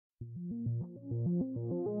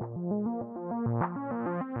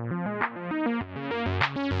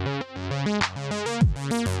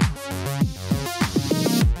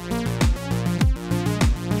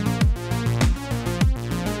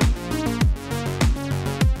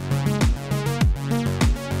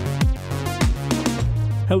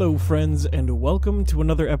Hello, friends, and welcome to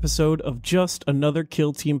another episode of Just Another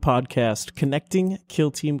Kill Team podcast, connecting kill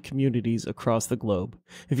team communities across the globe.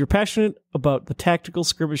 If you're passionate about the tactical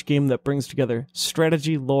skirmish game that brings together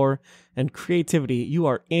strategy, lore, and creativity, you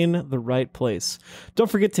are in the right place. Don't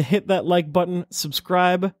forget to hit that like button,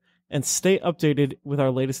 subscribe, and stay updated with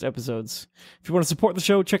our latest episodes. If you want to support the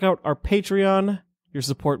show, check out our Patreon. Your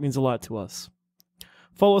support means a lot to us.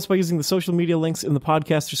 Follow us by using the social media links in the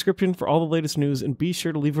podcast description for all the latest news, and be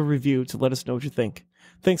sure to leave a review to let us know what you think.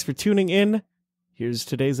 Thanks for tuning in. Here's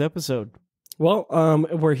today's episode. Well,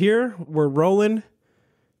 we're here. We're rolling.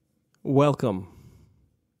 Welcome.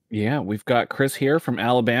 Yeah, we've got Chris here from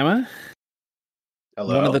Alabama.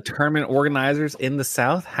 Hello. One of the tournament organizers in the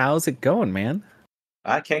South. How's it going, man?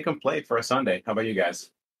 I can't complain for a Sunday. How about you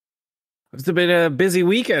guys? It's been a busy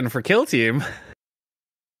weekend for Kill Team.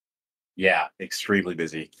 Yeah, extremely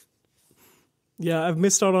busy. Yeah, I've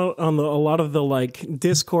missed out on a lot of the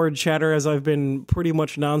Discord chatter, as I've been pretty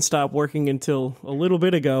much nonstop working until a little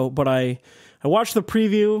bit ago. But I watched the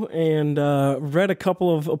preview and read a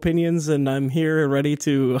couple of opinions, and I'm here ready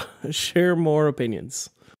to share more opinions.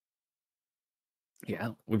 Yeah,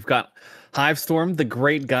 we've got Hive Storm, the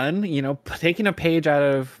great gun, taking a page out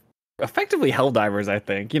of effectively Helldivers, I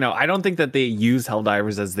think. I don't think that they use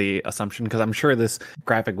Helldivers as the assumption, because I'm sure this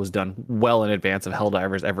graphic was done well in advance of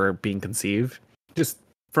Helldivers ever being conceived, just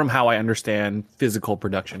from how I understand physical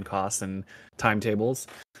production costs and timetables.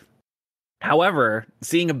 However,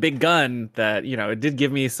 seeing a big gun that, it did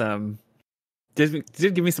give me some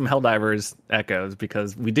Helldivers echoes,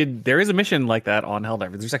 because there is a mission like that on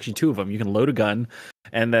Helldivers. There's actually two of them. You can load a gun,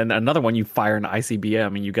 and then another one you fire an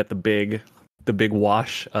ICBM, and you get the big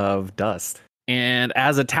wash of dust. And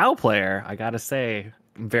as a Tau player, I gotta say,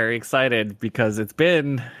 I'm very excited, because it's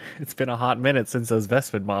been a hot minute since those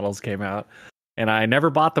Vespid models came out, and I never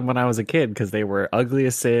bought them when I was a kid because they were ugly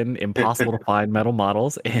as sin, impossible to find metal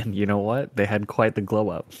models, and you know what? They had quite the glow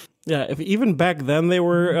up. Yeah, if even back then they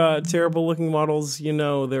were terrible looking models,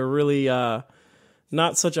 they're really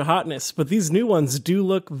not such a hotness. But these new ones do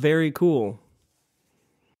look very cool.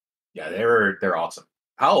 Yeah, they're awesome.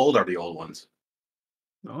 How old are the old ones?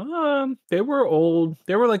 They were old.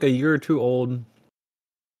 They were like a year or two old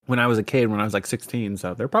when I was a kid, when I was like 16.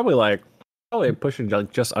 So they're probably pushing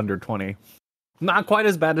just under 20. Not quite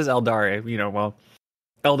as bad as Eldar.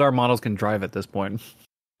 Eldar models can drive at this point.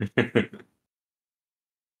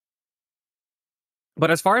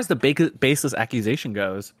 But as far as the baseless accusation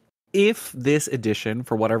goes, if this edition,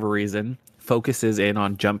 for whatever reason, focuses in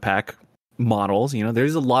on jump pack models,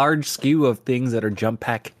 there's a large skew of things that are jump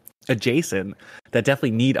pack adjacent that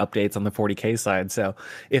definitely need updates on the 40k side. So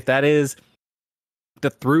if that is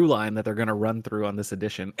the through line that they're going to run through on this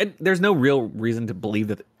edition, and there's no real reason to believe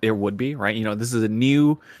that there would be, right? This is a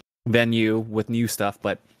new venue with new stuff,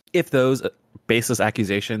 but if those baseless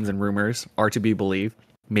accusations and rumors are to be believed,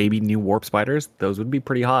 maybe new warp spiders, those would be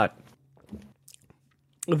pretty hot.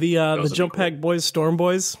 The jump pack boys, Storm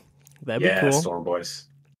Boys, that'd be cool. Yeah, Storm Boys.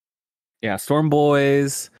 Yeah, Storm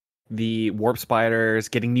Boys, the Warp Spiders,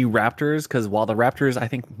 getting new Raptors, because while the Raptors, I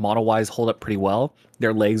think, model-wise hold up pretty well,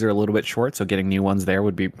 their legs are a little bit short, so getting new ones there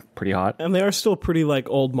would be pretty hot. And they are still pretty,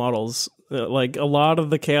 old models. A lot of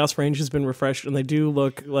the Chaos range has been refreshed, and they do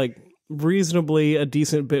look, reasonably a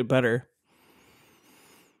decent bit better.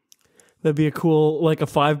 That'd be a cool, a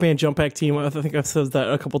 5-man jump pack team. I think I've said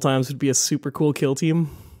that a couple times, would be a super cool kill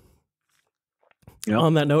team. Yep.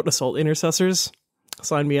 On that note, Assault Intercessors,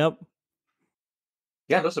 sign me up.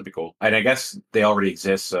 Yeah, those would be cool. And I guess they already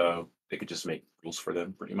exist, so they could just make rules for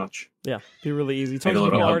them, pretty much. Yeah, be really easy. Tons of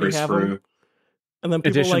people already have them. And then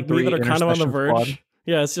people Edition like me that are kind of on the verge. Squad.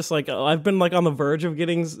 Yeah, it's just I've been on the verge of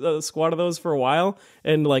getting a squad of those for a while.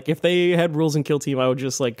 And if they had rules in Kill Team, I would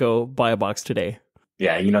just go buy a box today.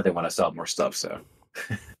 Yeah, they want to sell more stuff, so.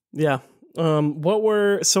 Yeah. What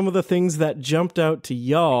were some of the things that jumped out to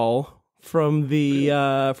y'all from the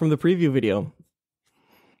preview video?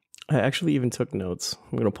 I actually even took notes.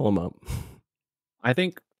 I'm going to pull them up. I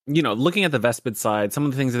think, looking at the Vespid side, some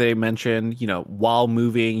of the things that they mentioned, while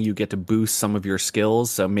moving, you get to boost some of your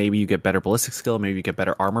skills. So maybe you get better ballistic skill, maybe you get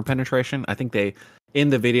better armor penetration. I think they,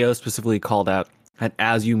 in the video, specifically called out, and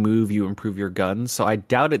as you move, you improve your guns. So I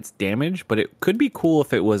doubt it's damage, but it could be cool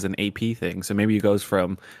if it was an AP thing. So maybe it goes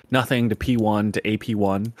from nothing to P1 to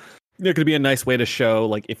AP1. There could be a nice way to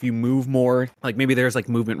show, if you move more, maybe there's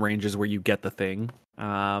movement ranges where you get the thing.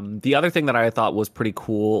 The other thing that I thought was pretty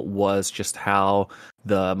cool was just how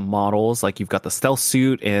the models, you've got the stealth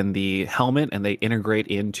suit and the helmet, and they integrate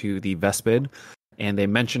into the Vespid. And they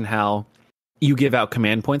mention how you give out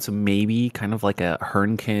command points, so maybe kind of like a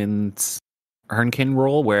Hearthkyn Hearthkyn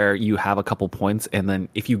rule where you have a couple points, and then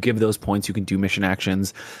if you give those points, you can do mission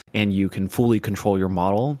actions and you can fully control your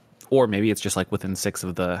model. Or maybe it's just like within 6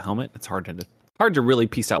 of the helmet. It's hard to really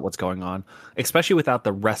piece out what's going on, especially without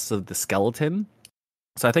the rest of the skeleton.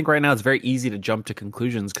 So I think right now it's very easy to jump to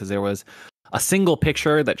conclusions because there was a single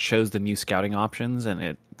picture that shows the new scouting options, and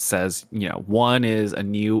it says, 1 is a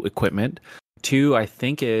new equipment, 2 I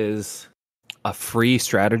think is a free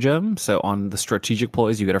stratagem. So on the strategic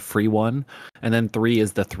ploys, you get a free one, and then 3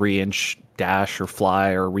 is the 3-inch dash or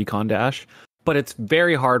fly or recon dash. But it's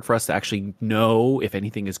very hard for us to actually know if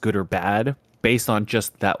anything is good or bad based on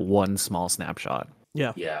just that one small snapshot.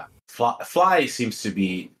 Yeah. Fly seems to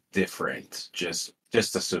be different. Just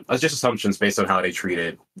assumptions based on how they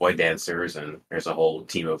treated Void Dancers, and there's a whole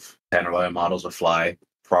team of 10 or 11 models of Fly,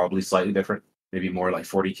 probably slightly different, maybe more like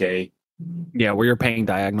 40k. Yeah, where you're paying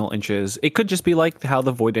diagonal inches. It could just be like how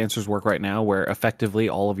the Void Dancers work right now, where effectively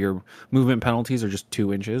all of your movement penalties are just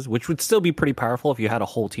 2 inches, which would still be pretty powerful if you had a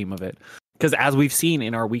whole team of it. Because as we've seen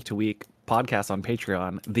in our week-to-week podcast on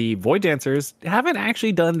Patreon, the Void Dancers haven't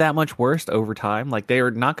actually done that much worse over time. Like, they're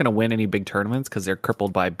not going to win any big tournaments because they're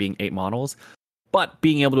crippled by being 8 models. But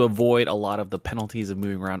being able to avoid a lot of the penalties of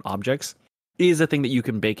moving around objects is a thing that you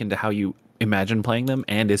can bake into how you imagine playing them,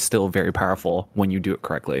 and is still very powerful when you do it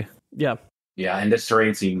correctly. Yeah. Yeah, and this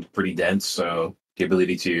terrain seemed pretty dense, so the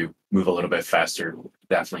ability to move a little bit faster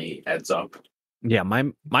definitely adds up. Yeah,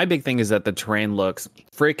 my big thing is that the terrain looks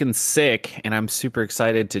freaking sick, and I'm super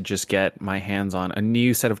excited to just get my hands on a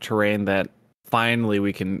new set of terrain that finally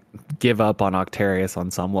we can give up on Octarius on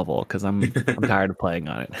some level, because I'm tired of playing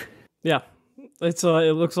on it. Yeah, it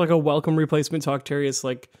looks like a welcome replacement to Octarius,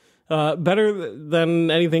 like better than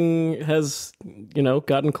anything has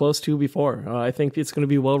gotten close to before. I think it's going to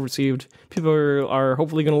be well received. People are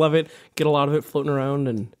hopefully going to love it, get a lot of it floating around,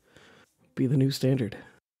 and be the new standard.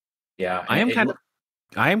 Yeah, I am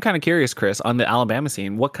kind of curious, Chris, on the Alabama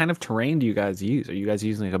scene. What kind of terrain do you guys use? Are you guys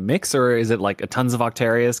using like a mix, or is it like a tons of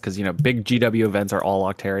Octarius? Because big GW events are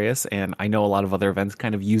all Octarius, and I know a lot of other events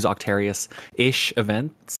kind of use Octarius-ish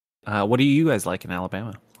events. What do you guys like in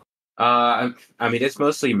Alabama? I mean, it's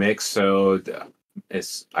mostly mixed, so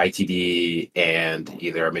it's ITD and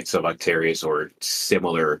either a mix of Octarius or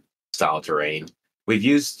similar style terrain. We've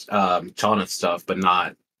used Chana stuff, but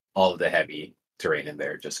not all of the heavy terrain in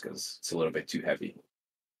there, just because it's a little bit too heavy.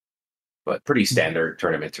 But pretty standard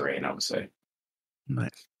tournament terrain, I would say.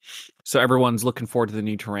 Nice. So everyone's looking forward to the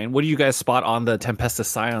new terrain. What do you guys spot on the Tempestus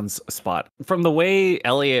Scions spot? From the way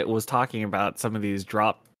Elliot was talking about some of these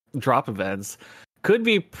drop events, could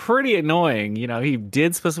be pretty annoying. He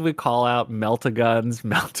did specifically call out Melt-A-Guns,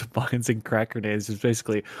 Melt-A-Buns, and Crack Grenades, just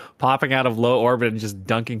basically popping out of low orbit and just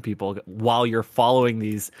dunking people while you're following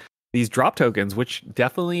these drop tokens, which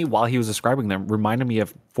definitely, while he was describing them, reminded me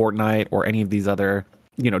of Fortnite or any of these other,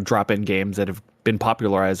 drop-in games that have been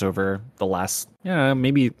popularized over the last,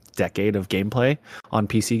 maybe decade of gameplay on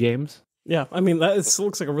PC games. Yeah, I mean, that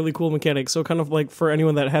looks like a really cool mechanic. So kind of like for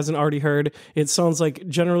anyone that hasn't already heard, it sounds like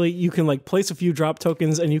generally you can like place a few drop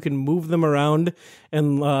tokens and you can move them around,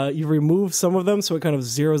 and you remove some of them so it kind of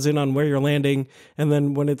zeroes in on where you're landing. And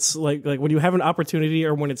then when it's like when you have an opportunity,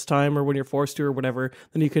 or when it's time, or when you're forced to, or whatever,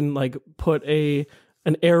 then you can like put an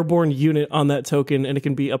airborne unit on that token, and it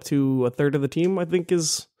can be up to a third of the team, I think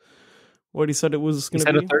is what he said it was going to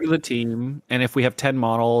be. He said a third of the team, and if we have 10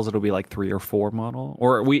 models, it'll be like 3 or 4 model,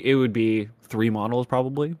 or it would be 3 models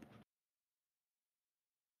probably.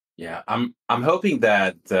 Yeah, I'm hoping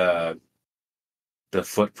that the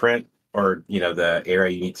footprint, or the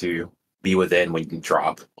area you need to be within when you can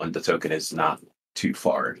drop on the token, is not too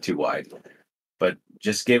far, too wide. But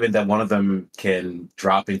just given that one of them can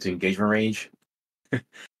drop into engagement range,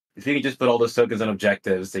 if you can just put all those tokens on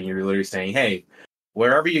objectives, then you're literally saying, hey,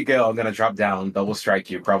 wherever you go, I'm going to drop down, double strike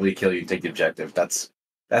you, probably kill you, take the objective.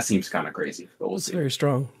 That seems kind of crazy, but we'll see. Very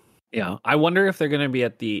strong. Yeah, I wonder if they're going to be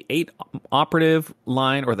at the 8 operative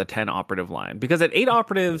line or the 10 operative line. Because at 8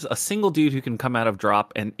 operatives, a single dude who can come out of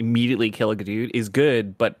drop and immediately kill a dude is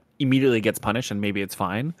good, but immediately gets punished, and maybe it's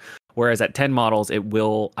fine. Whereas at 10 models, it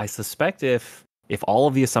will, I suspect, if all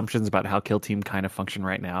of the assumptions about how Kill Team kind of function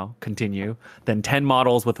right now continue, then 10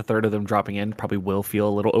 models with a third of them dropping in probably will feel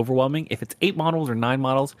a little overwhelming. If it's 8 models or 9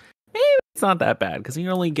 models, maybe it's not that bad, because you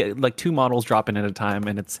only get like 2 models dropping at a time,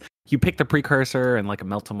 and you pick the precursor and like a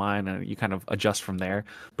Melt-A-Mine, and you kind of adjust from there.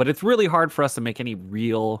 But it's really hard for us to make any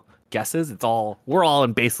real guesses. We're all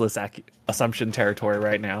in baseless assumption territory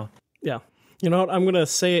right now. Yeah. You know what? I'm going to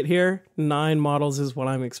say it here. 9 models is what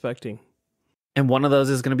I'm expecting. And one of those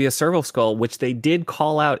is going to be a Servo Skull, which they did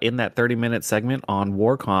call out in that 30-minute segment on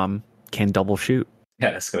Warcom, can double shoot.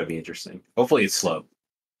 Yeah, that's going to be interesting. Hopefully it's slow.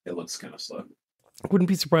 It looks kind of slow. Wouldn't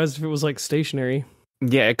be surprised if it was like stationary.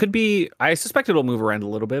 Yeah, it could be. I suspect it'll move around a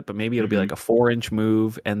little bit, but maybe it'll be like a 4-inch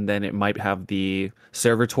move, and then it might have the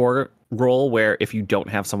servitor role where if you don't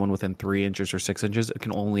have someone within 3 inches or 6 inches, it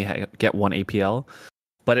can only get 1 APL.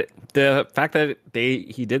 But the fact that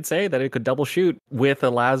he did say that it could double shoot with a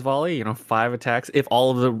las volley, 5 attacks. If all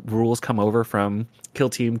of the rules come over from Kill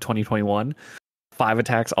Team 2021, 5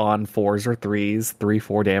 attacks on 4s or 3s,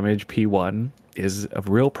 3-4 damage, P1 is a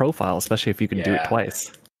real profile, especially if you can do it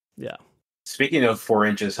twice. Yeah. Speaking of 4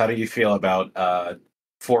 inches, how do you feel about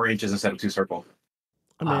 4 inches instead of 2 circle?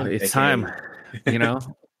 I mean, it's time,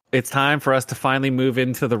 it's time for us to finally move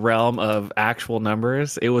into the realm of actual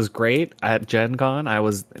numbers. It was great at Gen Con. I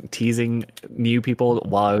was teasing new people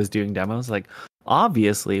while I was doing demos. Like,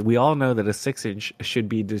 obviously, we all know that a 6-inch should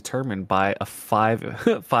be determined by a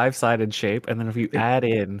five-sided shape. And then if you add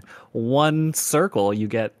in 1 circle, you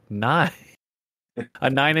get 9. A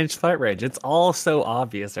 9-inch threat range. It's all so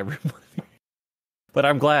obvious, everyone. But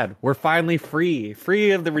I'm glad we're finally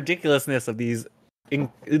free of the ridiculousness of these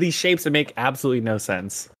shapes that make absolutely no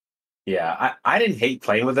sense. Yeah, I didn't hate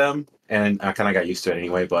playing with them, and I kind of got used to it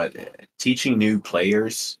anyway. But teaching new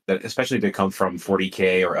players, that especially to come from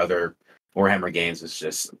 40K or other Warhammer games, is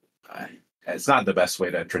just it's not the best way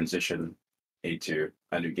to transition into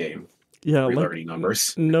a new game. Yeah, relearning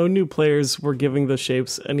numbers. No new players were giving the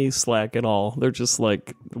shapes any slack at all. They're just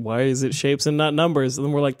like, why is it shapes and not numbers? And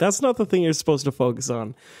then we're like, that's not the thing you're supposed to focus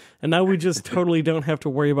on. And now we just totally don't have to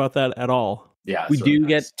worry about that at all. Yeah, we do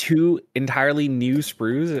get 2 entirely new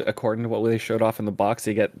sprues according to what they showed off in the box.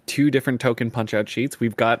 You get 2 different token punch out sheets.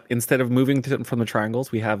 We've got, instead of moving from the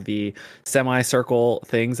triangles, we have the semicircle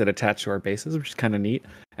things that attach to our bases, which is kind of neat.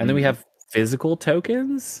 And then we have physical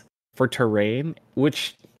tokens for terrain,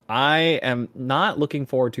 which I am not looking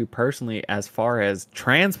forward to personally as far as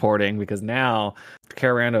transporting, because now to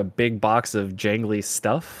carry around a big box of jangly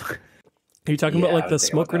stuff. Are you talking about like the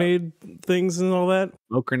smoke grenade things and all that?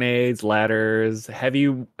 Smoke grenades, ladders, heavy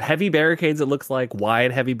barricades. It looks like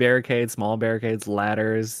wide, heavy barricades, small barricades,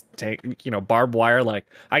 ladders, barbed wire. Like,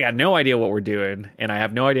 I got no idea what we're doing, and I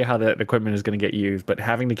have no idea how that equipment is going to get used. But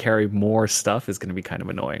having to carry more stuff is going to be kind of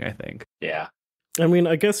annoying, I think. Yeah. I mean,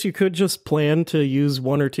 I guess you could just plan to use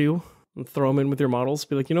 1 or 2 and throw them in with your models.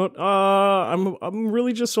 Be like, you know what? I'm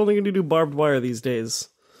really just only going to do barbed wire these days.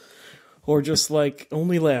 Or just like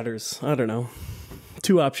only ladders. I don't know.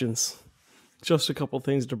 2 options. Just a couple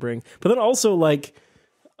things to bring. But then also, like,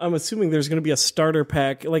 I'm assuming there's going to be a starter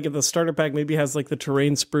pack. Like, if the starter pack maybe has like the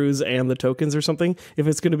terrain sprues and the tokens or something. If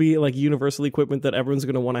it's going to be like universal equipment that everyone's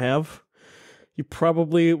going to want to have, you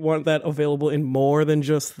probably want that available in more than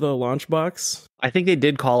just the launch box. I think they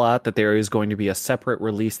did call out that there is going to be a separate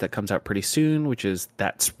release that comes out pretty soon, which is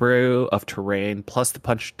that sprue of terrain plus the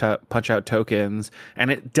punch out tokens. And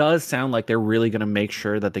it does sound like they're really going to make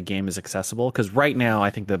sure that the game is accessible, because right now I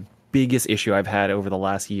think the biggest issue I've had over the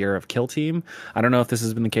last year of Kill Team, I don't know if this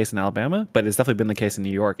has been the case in Alabama, but it's definitely been the case in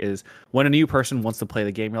New York, is when a new person wants to play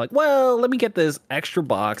the game, you're like, well, let me get this extra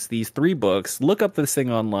box, these 3 books, look up this thing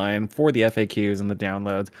online for the FAQs and the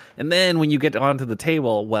downloads, and then when you get onto the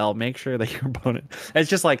table, well, make sure that your opponent, it's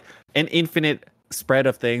just like an infinite spread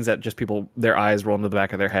of things that just people, their eyes roll into the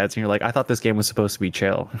back of their heads, and you're like, I thought this game was supposed to be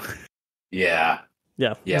chill. Yeah,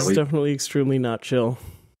 it's definitely extremely not chill.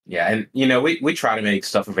 Yeah, and we try to make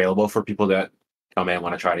stuff available for people that come in and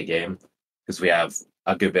want to try the game, because we have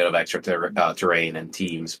a good bit of extra terrain and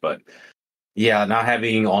teams. But yeah, not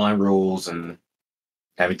having online rules and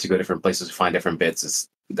having to go different places to find different bits is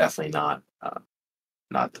definitely not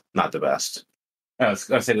the best. I was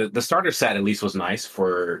gonna say the starter set at least was nice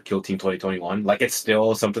for Kill Team 2021. Like, it's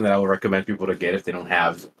still something that I would recommend people to get if they don't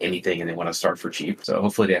have anything and they want to start for cheap. So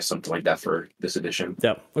hopefully they have something like that for this edition.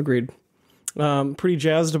 Yeah, agreed. Pretty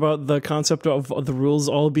jazzed about the concept of the rules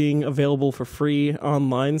all being available for free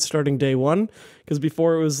online starting day 1, because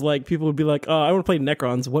before it was like people would be like, I want to play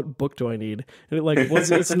Necrons, what book do I need? And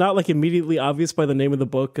it's not like immediately obvious by the name of the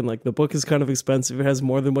book, and like the book is kind of expensive, it has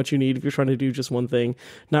more than what you need if you're trying to do just one thing.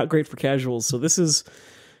 Not great for casuals. So this is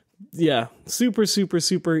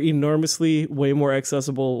super enormously way more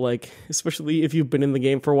accessible, like especially if you've been in the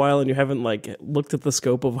game for a while and you haven't like looked at the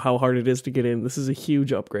scope of how hard it is to get in. This is a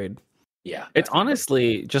huge upgrade. Yeah, it's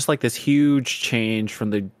honestly just like this huge change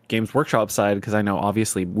from the Games Workshop side, because I know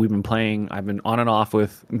obviously I've been on and off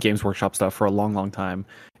with Games Workshop stuff for a long time,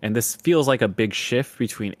 and this feels like a big shift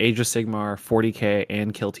between Age of Sigmar, 40K,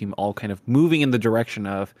 and Kill Team all kind of moving in the direction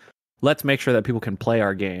of, let's make sure that people can play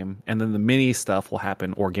our game, and then the mini stuff will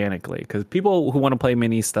happen organically, because people who want to play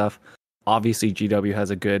mini stuff, obviously GW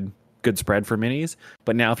has a good spread for minis,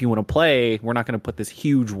 but now if you want to play, we're not going to put this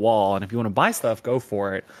huge wall, and if you want to buy stuff, go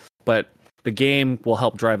for it. But the game will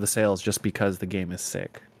help drive the sales just because the game is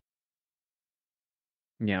sick.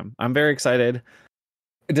 Yeah, I'm very excited.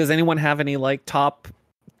 Does anyone have any like top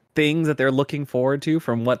things that they're looking forward to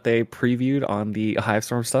from what they previewed on the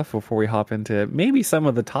Hivestorm stuff before we hop into maybe some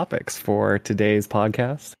of the topics for today's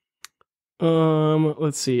podcast?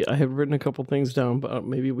 Let's see. I have written a couple things down, but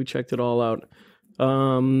maybe we checked it all out.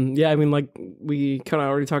 Yeah, I mean, like we kind of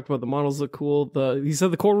already talked about the models look cool. He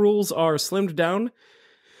said the core rules are slimmed down,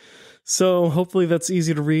 so hopefully that's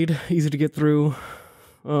easy to read, easy to get through.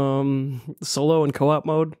 Solo and co-op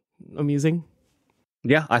mode, amusing.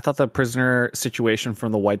 Yeah, I thought the prisoner situation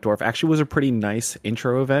from the White Dwarf actually was a pretty nice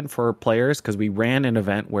intro event for players, because we ran an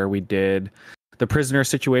event where we did the prisoner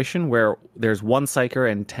situation where there's one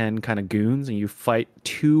psyker and 10 kind of goons, and you fight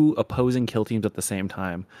 2 opposing kill teams at the same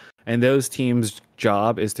time. And those teams'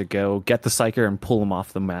 job is to go get the psyker and pull them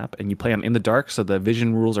off the map. And you play on in the dark, so the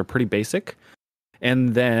vision rules are pretty basic.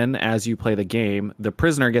 And then as you play the game, the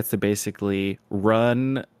prisoner gets to basically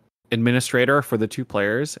run administrator for the 2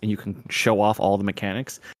 players, and you can show off all the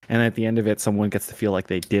mechanics, and at the end of it someone gets to feel like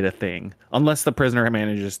they did a thing, unless the prisoner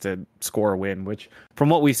manages to score a win, which from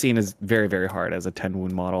what we've seen is very, very hard as a 10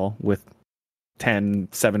 wound model with 10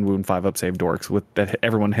 7 wound 5 up save dorks with that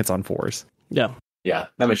everyone hits on 4s. Yeah,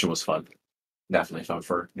 that mission was fun, definitely fun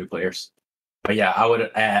for new players. But yeah, I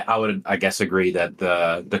would I guess agree that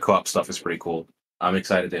the co-op stuff is pretty cool. I'm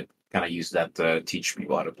excited to kind of use that to teach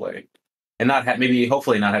people how to play. And not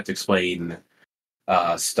hopefully not have to explain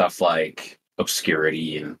stuff like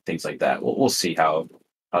obscurity and things like that. We'll see how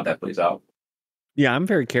that plays out. Yeah, I'm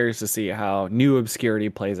very curious to see how new obscurity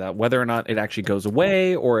plays out, whether or not it actually goes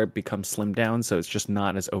away or it becomes slimmed down so it's just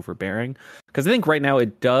not as overbearing. Because I think right now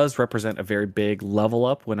it does represent a very big level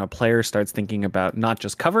up when a player starts thinking about not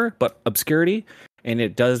just cover, but obscurity. And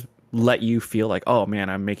it does let you feel like, oh man,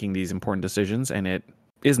 I'm making these important decisions. And it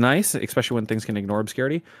is nice, especially when things can ignore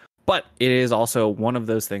obscurity. But it is also one of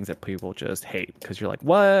those things that people just hate, because you're like,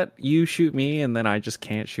 what? You shoot me and then I just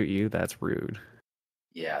can't shoot you? That's rude.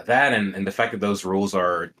 Yeah, that and the fact that those rules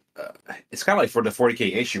are, it's kind of like for the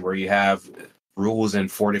 40K issue where you have rules in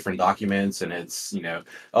 4 different documents, and it's,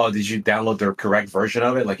 oh, did you download the correct version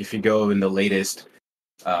of it? Like if you go in the latest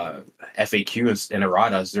FAQ and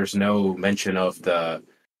erratas, there's no mention of the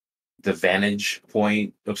vantage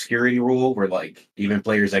point obscurity rule, where like even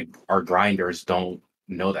players that are grinders don't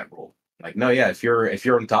know that rule. Like, no, yeah, if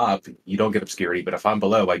you're on top, you don't get obscurity, but if I'm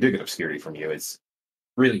below, I do get obscurity from you. It's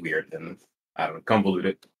really weird and I don't know,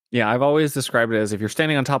 convoluted. Yeah, I've always described it as if you're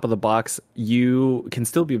standing on top of the box, you can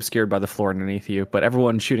still be obscured by the floor underneath you, but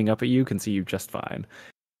everyone shooting up at you can see you just fine.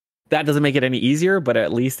 That doesn't make it any easier, but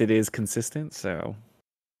at least it is consistent. So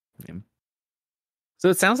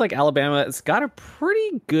it sounds like Alabama's got a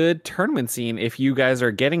pretty good tournament scene if you guys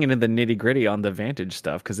are getting into the nitty gritty on the Vantage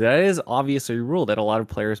stuff, because that is obviously a rule that a lot of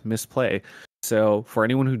players misplay. So for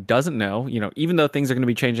anyone who doesn't know, even though things are going to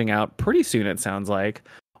be changing out pretty soon, it sounds like,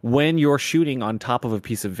 when you're shooting on top of a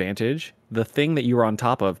piece of Vantage, the thing that you're on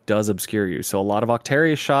top of does obscure you. So a lot of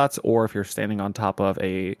Octarius shots, or if you're standing on top of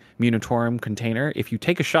a Munitorium container, if you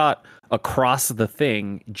take a shot across the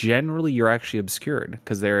thing, generally you're actually obscured,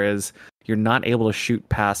 because you're not able to shoot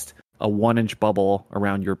past a 1-inch bubble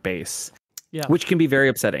around your base. Yeah. Which can be very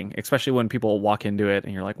upsetting, especially when people walk into it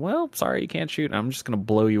and you're like, well, sorry, you can't shoot. I'm just going to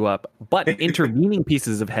blow you up. But intervening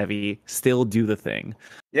pieces of heavy still do the thing.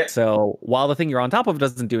 Yeah. So while the thing you're on top of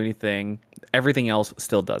doesn't do anything, everything else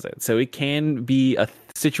still does it. So it can be a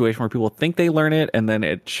situation where people think they learn it, and then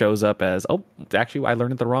it shows up as, oh, actually, I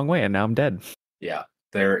learned it the wrong way, and now I'm dead. Yeah.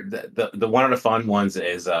 The one of the fun ones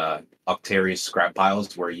is Octarius scrap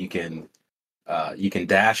piles, where you can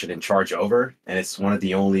dash and then charge over, and it's one of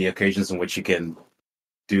the only occasions in which you can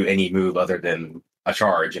do any move other than a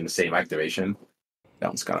charge in the same activation. That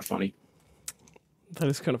one's kind of funny. That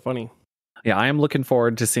is kind of funny. Yeah, I am looking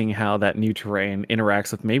forward to seeing how that new terrain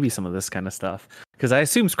interacts with maybe some of this kind of stuff, because I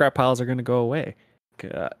assume scrap piles are going to go away,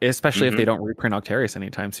 especially if they don't reprint Octarius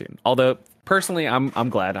anytime soon. Although personally, I'm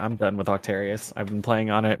glad I'm done with Octarius. I've been playing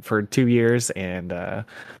on it for 2 years, and the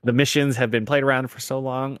missions have been played around for so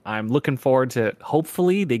long. I'm looking forward to,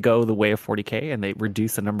 hopefully they go the way of 40K and they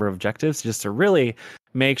reduce the number of objectives, just to really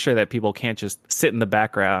make sure that people can't just sit in the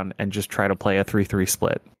background and just try to play a 3-3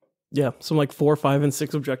 split. Yeah, some like 4, 5, and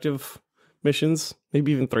 6 objective missions,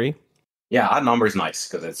 maybe even 3. Yeah, odd number is nice,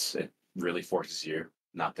 because it really forces you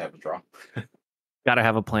not to have a draw. Gotta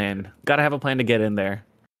have a plan. Gotta have a plan to get in there.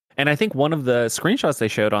 And I think one of the screenshots they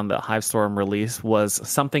showed on the Hivestorm release was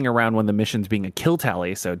something around when the mission's being a kill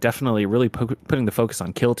tally. So definitely really putting the focus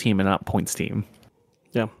on kill team and not points team.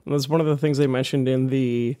 Yeah, that's one of the things they mentioned in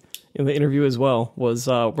the in the interview as well was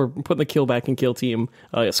we're putting the kill back in kill team,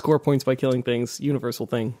 score points by killing things, universal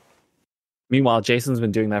thing. Meanwhile, Jason's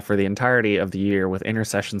been doing that for the entirety of the year with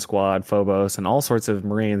Intercession Squad, Phobos, and all sorts of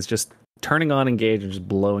Marines just turning on Engage and just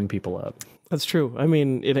blowing people up. That's true. I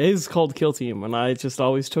mean, it is called kill team, and I just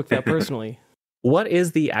always took that personally. What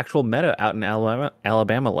is the actual meta out in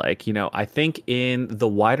Alabama like? You know, I think in the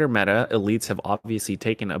wider meta, elites have obviously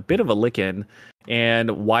taken a bit of a licking,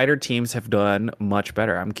 and wider teams have done much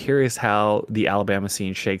better. I'm curious how the Alabama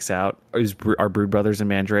scene shakes out. Are Brood Brothers and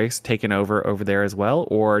Mandrakes taken over there as well,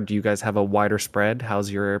 or do you guys have a wider spread? How's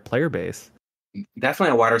your player base?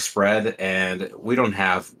 Definitely a wider spread, and we don't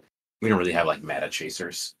really have like meta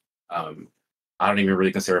chasers. I don't even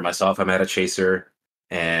really consider myself a meta chaser,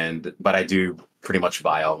 but I do pretty much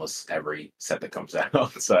buy almost every set that comes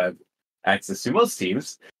out, so I have access to most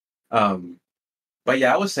teams. But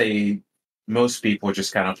yeah, I would say most people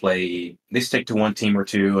just kind of they stick to one team or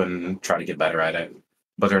two and try to get better at it,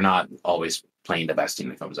 but they're not always playing the best team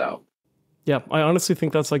that comes out. Yeah, I honestly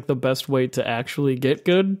think that's like the best way to actually get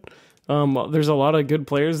good. There's a lot of good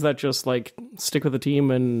players that just like stick with the team,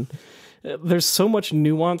 and there's so much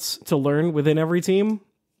nuance to learn within every team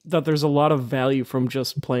that there's a lot of value from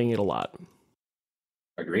just playing it a lot.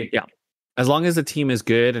 Agreed. Yeah. As long as the team is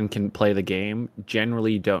good and can play the game,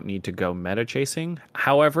 generally you don't need to go meta chasing.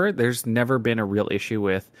 However, there's never been a real issue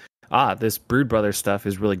with, this Brood Brothers stuff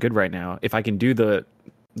is really good right now. If I can do the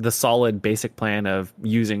solid basic plan of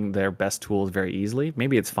using their best tools very easily,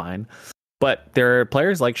 maybe it's fine. But there are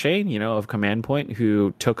players like Shane, you know, of Command Point,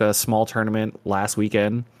 who took a small tournament last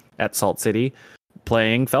weekend at Salt City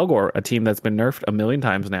playing Felgor, a team that's been nerfed a million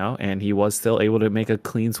times now, and he was still able to make a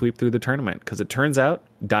clean sweep through the tournament, because it turns out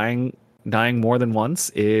dying more than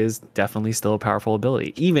once is definitely still a powerful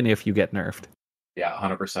ability, even if you get nerfed. Yeah,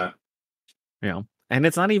 100%. You know, and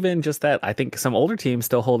it's not even just that. I think some older teams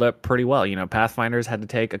still hold up pretty well. You know, Pathfinders had to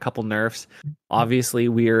take a couple nerfs. Obviously,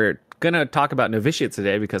 we're going to talk about Novitiates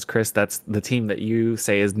today because, Chris, that's the team that you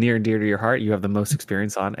say is near and dear to your heart. You have the most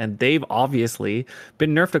experience on, and they've obviously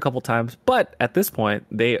been nerfed a couple times, but at this point,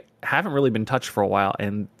 they haven't really been touched for a while,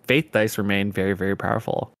 and Faith Dice remain very, very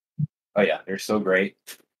powerful. Oh, yeah, they're so great.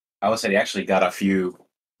 I would say they actually got a few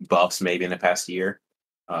buffs maybe in the past year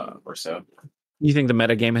or so. You think the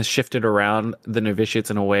metagame has shifted around the Novitiates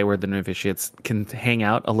in a way where the Novitiates can hang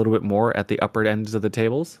out a little bit more at the upper ends of the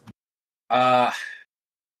tables?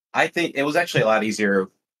 I think it was actually a lot easier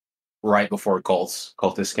right before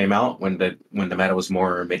Cultist came out, when the meta was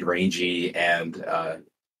more mid-rangey and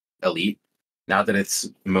elite. Now that it's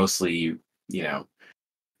mostly, you know,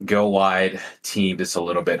 go wide team, it's a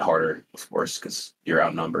little bit harder, of course, because you're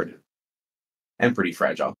outnumbered and pretty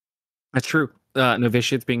fragile. That's true.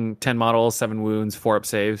 Novitiates being 10 models, 7 wounds, 4 up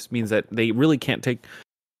saves means that they really can't take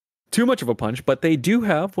too much of a punch, but they do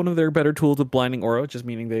have one of their better tools with Blinding Aura, just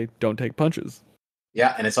meaning they don't take punches.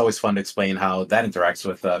 Yeah, and it's always fun to explain how that interacts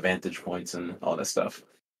with vantage points and all that stuff.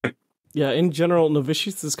 Yeah, in general,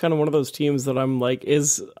 Novitiates is kind of one of those teams that I'm like,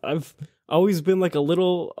 I've always been like a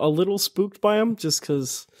little spooked by them, just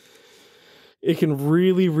because it can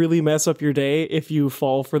really, really mess up your day if you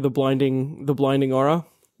fall for the blinding aura.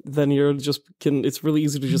 Then it's really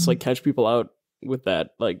easy to just like catch people out with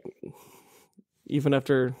that. Like, even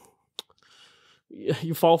after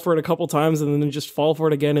you fall for it a couple times and then just fall for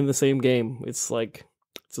it again in the same game. It's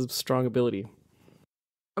a strong ability.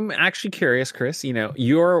 I'm actually curious, Chris. You know,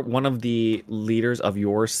 you're one of the leaders of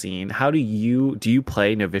your scene. How do you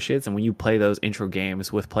play Novitiates? And when you play those intro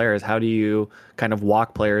games with players, how do you kind of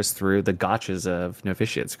walk players through the gotchas of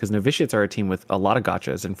Novitiates? Because Novitiates are a team with a lot of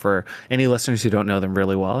gotchas. And for any listeners who don't know them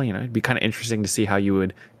really well, you know, it'd be kind of interesting to see how you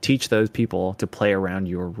would teach those people to play around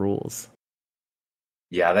your rules.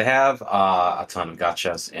 Yeah, they have a ton of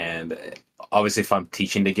gotchas, and obviously if I'm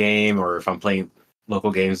teaching the game or if I'm playing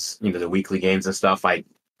local games, you know, the weekly games and stuff, I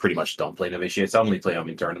pretty much don't play Novitiates. I only play them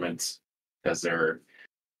in tournaments because they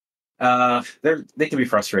can be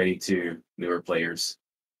frustrating to newer players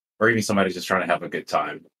or even somebody just trying to have a good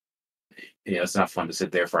time. You know, it's not fun to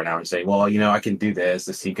sit there for an hour and say, well, you know, I can do this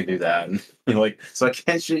team can do that, and you know, like, so I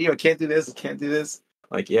can't do this.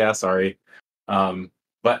 Like, yeah, sorry.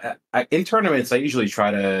 But in tournaments, I usually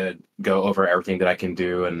try to go over everything that I can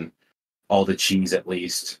do and all the cheese at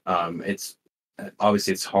least. It's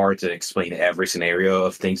obviously it's hard to explain every scenario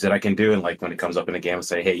of things that I can do. And like when it comes up in a game, I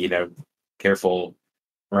say, hey, you know, careful.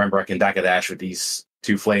 Remember, I can dash with these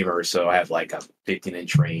 2 flamers, so I have like a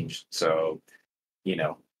 15-inch range. So, you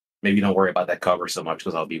know, maybe don't worry about that cover so much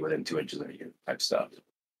because I'll be within 2 inches of you type stuff.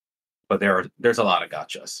 But there's a lot of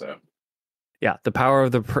gotchas, so. Yeah, the power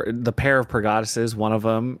of the pair of Pergoddesses, one of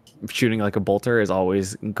them shooting like a bolter, is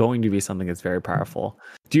always going to be something that's very powerful.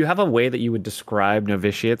 Do you have a way that you would describe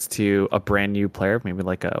Novitiates to a brand new player? Maybe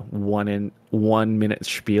like a 1 minute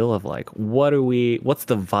spiel of like, what's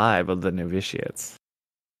the vibe of the Novitiates?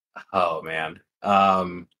 Oh man.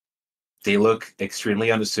 They look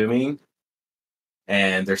extremely unassuming,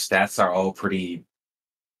 and their stats are all pretty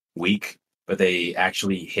weak, but they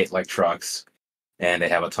actually hit like trucks, and they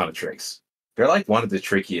have a ton of tricks. They're like one of the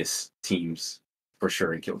trickiest teams for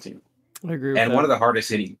sure in Kill Team, I agree with and that. one of the hardest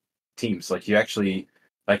hitting teams. Like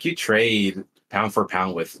you trade pound for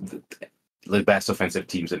pound with the best offensive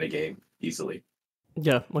teams in the game easily.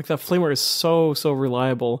 Yeah, like that Flamer is so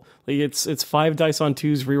reliable. Like it's 5 dice on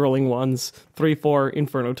 2s, rerolling 1s, 3/4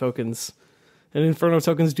 Inferno tokens, and Inferno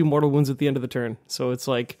tokens do mortal wounds at the end of the turn. So it's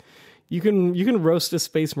like you can roast a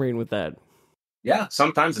Space Marine with that. Yeah,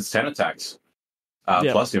 sometimes it's 10 attacks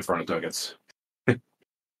plus the Inferno tokens.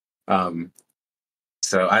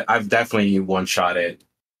 So I've definitely one-shotted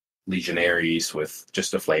Legionaries with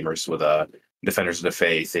just the Flamers with Defenders of the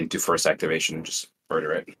Faith into first activation and just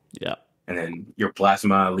murder it. Yeah. And then your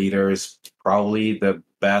Plasma Leader is probably the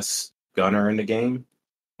best gunner in the game.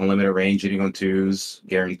 Unlimited range, hitting on 2s,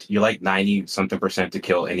 guaranteed. You're like 90-something% to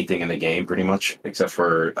kill anything in the game, pretty much, except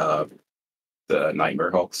for the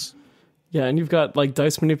Nightmare Hulks. Yeah, and you've got like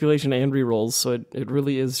dice manipulation and rerolls, so it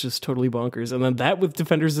really is just totally bonkers. And then that with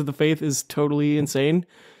Defenders of the Faith is totally insane.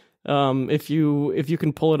 If you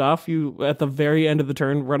can pull it off, you at the very end of the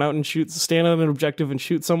turn run out and stand on an objective and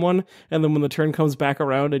shoot someone, and then when the turn comes back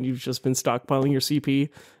around and you've just been stockpiling your CP,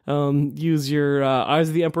 use your Eyes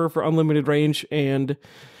of the Emperor for unlimited range and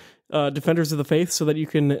Defenders of the Faith so that you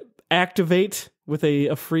can activate with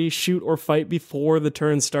a free shoot or fight before the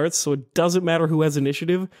turn starts, so it doesn't matter who has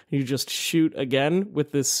initiative. You just shoot again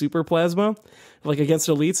with this super plasma. Like against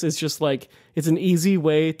elites, it's just like it's an easy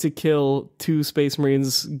way to kill 2 Space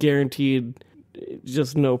Marines guaranteed,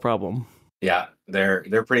 just no problem. Yeah, they're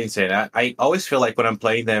pretty insane. I always feel like when I'm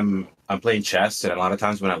playing them, I'm playing chess, and a lot of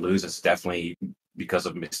times when I lose, it's definitely because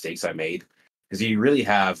of mistakes I made. Because you really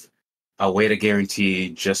have a way to guarantee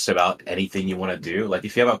just about anything you want to do. Like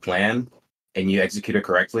if you have a plan and you execute it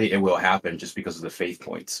correctly, it will happen just because of the faith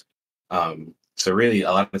points. So really,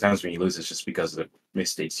 a lot of the times when you lose, it's just because of the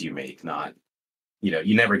mistakes you make, not,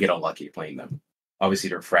 you never get unlucky playing them. Obviously,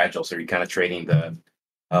 they're fragile, so you're kind of trading the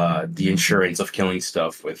insurance of killing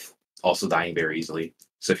stuff with also dying very easily.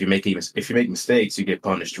 So if you make mistakes, you get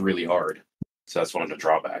punished really hard. So that's one of the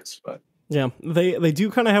drawbacks. But yeah, they do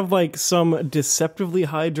kind of have like some deceptively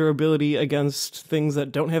high durability against things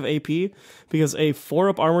that don't have AP, because a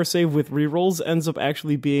 4-up armor save with rerolls ends up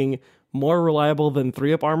actually being more reliable than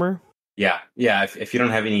 3-up armor. Yeah. If you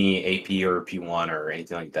don't have any AP or P1 or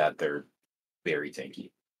anything like that, they're very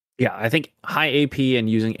tanky. Yeah, I think high AP and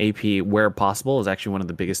using AP where possible is actually one of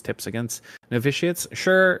the biggest tips against Novitiates.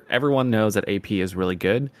 Sure, everyone knows that AP is really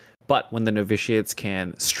good, but when the Novitiates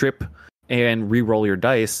can strip and re-roll your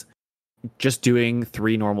dice, just doing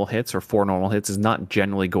 3 normal hits or 4 normal hits is not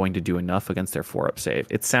generally going to do enough against their 4-up save.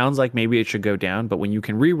 It sounds like maybe it should go down, but when you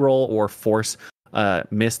can re-roll or force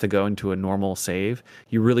miss to go into a normal save,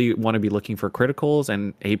 you really want to be looking for criticals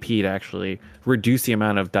and AP to actually reduce the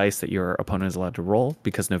amount of dice that your opponent is allowed to roll,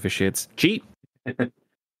 because Novitiates cheat.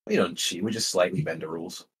 We don't cheat, we just slightly bend the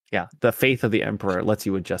rules. Yeah, the faith of the Emperor lets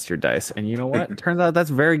you adjust your dice, and you know what? It turns out that's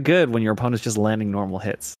very good when your opponent's just landing normal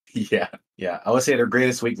hits. Yeah. I would say their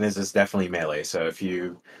greatest weakness is definitely melee. So if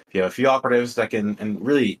you have a few operatives that can, and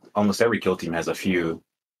really almost every kill team has a few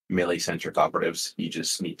melee-centric operatives, you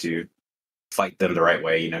just need to fight them the right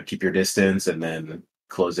way, keep your distance and then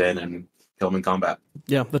close in and kill them in combat.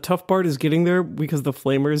 Yeah, the tough part is getting there, because the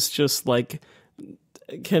flamers just like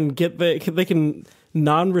they can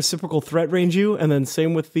non-reciprocal threat range you, and then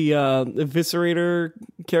same with the eviscerator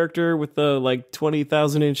character with the like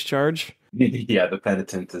 20,000 inch charge. Yeah, the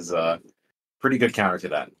penitent is pretty good counter to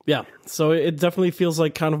that. Yeah, so it definitely feels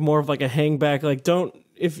like kind of more of like a hangback. Like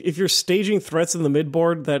if you're staging threats in the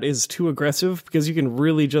midboard, that is too aggressive, because you can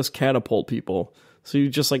really just catapult people. So you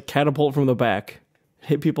just like catapult from the back,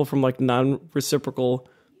 hit people from like non-reciprocal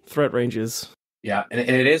threat ranges. Yeah, and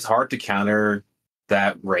it is hard to counter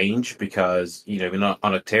that range, because even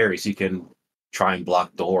on a Terry's you can try and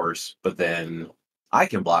block doors, but then I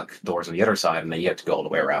can block doors on the other side, and then you have to go all the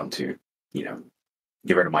way around to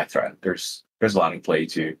get rid of my threat. There's a lot of play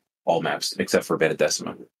to all maps except for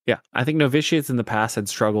Benedicima. Yeah, I think Novitiates in the past had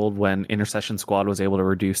struggled when Intercession Squad was able to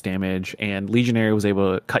reduce damage and Legionary was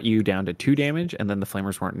able to cut you down to 2 damage, and then the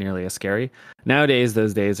Flamers weren't nearly as scary. Nowadays,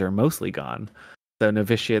 those days are mostly gone. So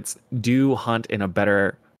Novitiates do hunt in a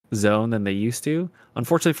better zone than they used to.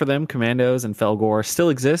 Unfortunately for them, Commandos and Felgor still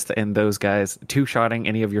exist, and those guys two-shotting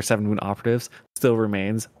any of your 7-wound operatives still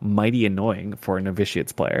remains mighty annoying for a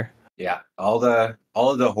Novitiates player. Yeah, all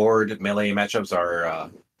of the horde melee matchups are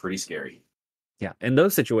pretty scary. Yeah, in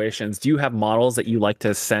those situations, do you have models that you like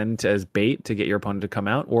to send as bait to get your opponent to come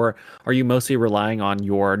out, or are you mostly relying on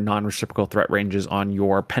your non-reciprocal threat ranges on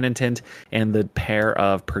your Penitent and the pair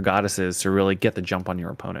of Purgoddesses to really get the jump on your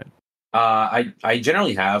opponent? I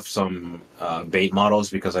generally have some bait models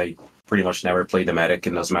because I pretty much never play the medic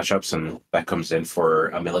in those matchups, and that comes in for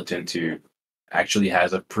a militant who actually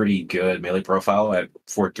has a pretty good melee profile at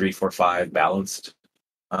 4-3, 4-5 balanced.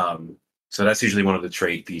 So that's usually one of the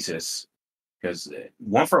trade pieces. Because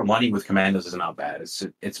 1-for-1 with commandos is not bad.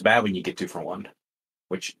 It's bad when you get 2-for-1,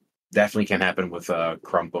 which definitely can happen with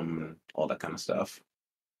Crumpum and all that kind of stuff.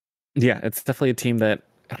 Yeah, it's definitely a team that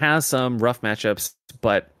has some rough matchups,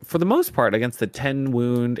 but for the most part, against the 10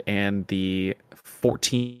 wound and the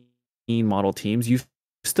 14 model teams, you've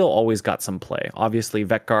still always got some play. Obviously,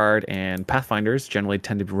 Vet Guard and Pathfinders generally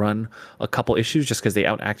tend to run a couple issues just because they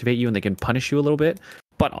out activate you and they can punish you a little bit.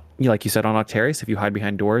 But like you said on Octarius, if you hide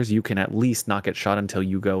behind doors, you can at least not get shot until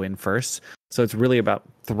you go in first. So it's really about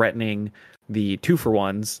threatening the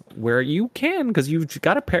 2-for-1s where you can, because you've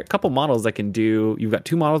got a couple models that can do. You've got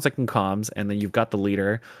 2 models that can comms, and then you've got the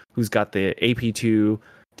leader who's got the AP2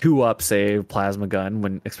 2-up save plasma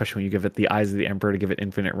gun, especially when you give it the Eyes of the Emperor to give it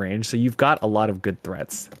infinite range. So you've got a lot of good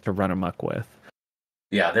threats to run amok with.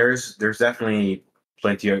 Yeah, there's definitely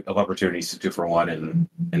plenty of opportunities to 2-for-1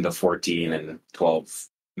 in the 14 and 12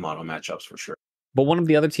 model matchups for sure. But one of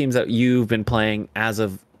the other teams that you've been playing as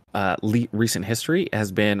of recent history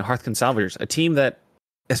has been Hearthkyn Salvagers, a team that,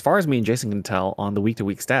 as far as me and Jason can tell on the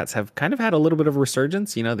week-to-week stats, have kind of had a little bit of a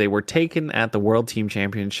resurgence. You know, they were taken at the World Team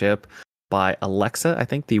Championship by Alexa, I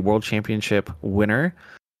think the World Championship winner,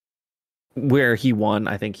 where he won.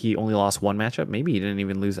 I think he only lost one matchup. Maybe he didn't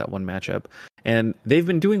even lose that one matchup. And they've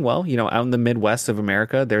been doing well. You know, out in the Midwest of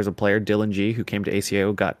America, there's a player, Dylan G, who came to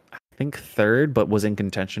ACO, got, I think, 3rd, but was in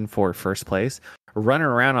contention for 1st place, running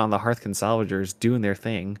around on the Hearthkyn Salvagers doing their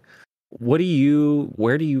thing. Where do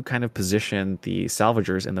you kind of position the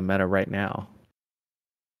Salvagers in the meta right now?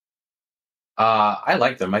 I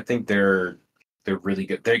like them. I think they're really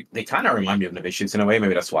good. They kind of remind me of Novitiates in a way.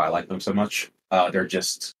 Maybe that's why I like them so much. They're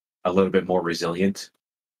just a little bit more resilient.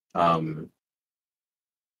 And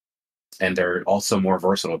they're also more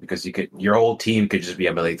versatile because your whole team could just be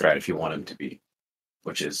a melee threat if you want them to be,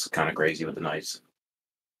 which is kind of crazy with the Knights.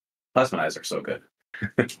 Plasma Knights are so good.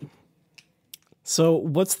 So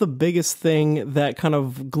what's the biggest thing that kind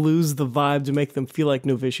of glues the vibe to make them feel like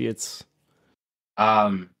Novitiates?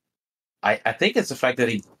 I think it's the fact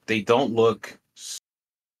that they don't look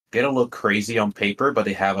crazy on paper, but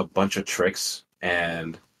they have a bunch of tricks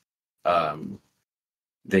and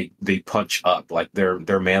they punch up. Like their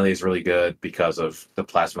melee is really good because of the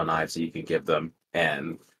plasma knives that you can give them,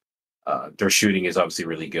 and their shooting is obviously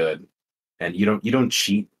really good. And you don't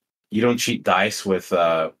cheat dice with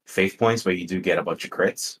faith points, but you do get a bunch of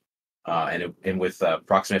crits. And with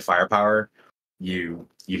proximate firepower, you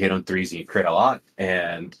hit on 3s and you crit a lot.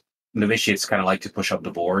 And Novitiates kind of like to push up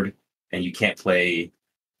the board, and you can't play.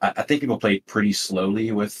 I think people played pretty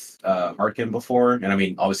slowly with Hearthkyn before, and I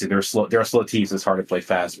mean, obviously they're slow. They're a slow team, so it's hard to play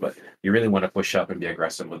fast. But you really want to push up and be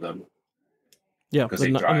aggressive with them. Yeah,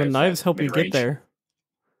 and the knives help you get there.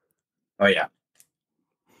 Oh yeah,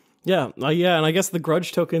 yeah, and I guess the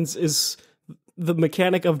grudge tokens is the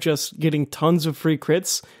mechanic of just getting tons of free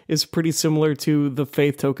crits is pretty similar to the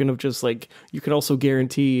faith token of just like you can also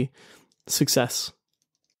guarantee success.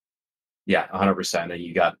 Yeah, 100%. And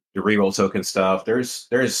you got the reroll token stuff. There's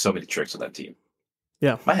so many tricks with that team.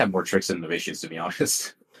 Yeah, might have more tricks than Novitiates, to be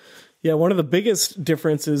honest. Yeah, one of the biggest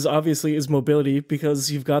differences obviously is mobility,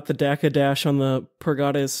 because you've got the Daka dash on the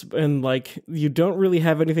Purgoddess, and like you don't really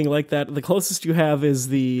have anything like that. The closest you have is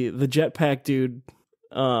the jetpack dude,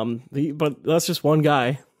 but that's just one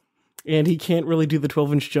guy, and he can't really do the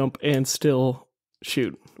 12-inch jump and still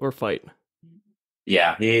shoot or fight.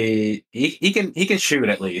 Yeah, he can shoot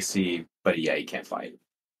at least. But yeah, he can't fight.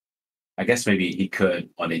 I guess maybe he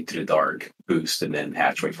could on Into the Dark boost and then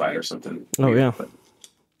hatchway fight or something. Oh yeah,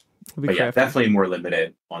 but yeah, definitely more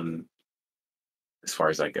limited on as far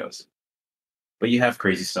as that goes. But you have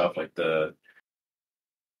crazy stuff like the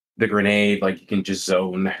grenade, like you can just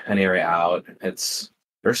zone an area out. There's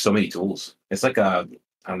so many tools. It's like I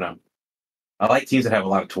don't know. I like teams that have a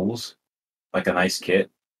lot of tools, like a nice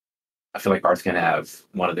kit. I feel like Hearthkyn have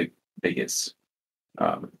one of the biggest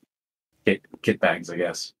kit bags, I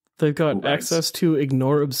guess. They've got access to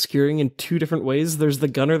ignore obscuring in 2 different ways. There's the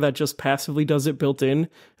gunner that just passively does it built in,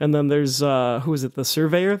 and then there's who is it? The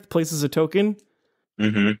surveyor that places a token.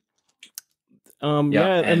 Mm-hmm.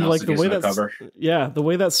 And like the way the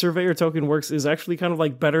way that surveyor token works is actually kind of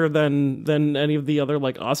like better than any of the other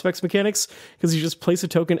like Auspex mechanics, because you just place a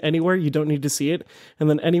token anywhere, you don't need to see it, and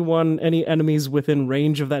then any enemies within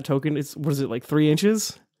range of that token, it's what is it, like 3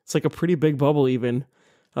 inches? It's like a pretty big bubble even.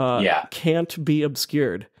 Can't be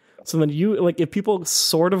obscured. So then you like, if people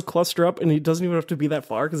sort of cluster up, and it doesn't even have to be that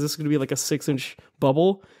far because this is going to be like a 6-inch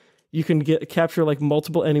bubble, you can capture like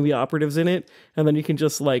multiple enemy operatives in it, and then you can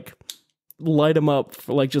just like light them up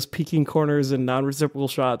for like just peeking corners and non-reciprocal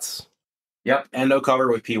shots. Yep, and no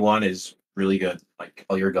cover with P1 is really good. Like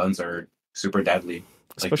all your guns are super deadly.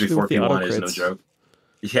 Especially like 3-4 with P1 is no joke.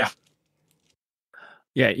 Yeah.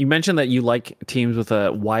 Yeah, you mentioned that you like teams with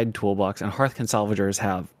a wide toolbox, and Hearthkyn Salvagers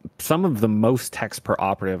have some of the most text per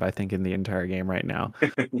operative, I think, in the entire game right now.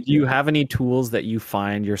 Do you have any tools that you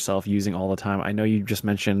find yourself using all the time? I know you just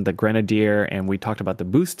mentioned the Grenadier, and we talked about the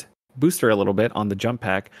booster a little bit on the jump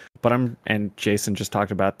pack, and Jason just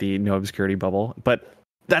talked about the no obscurity bubble, but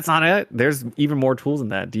that's not it. There's even more tools than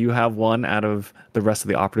that. Do you have one out of the rest of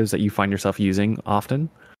the operatives that you find yourself using often?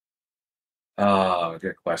 Oh,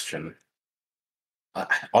 good question.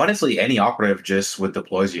 Honestly, any operative just with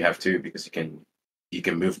deploys you have too, because you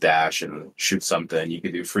can move dash and shoot something. You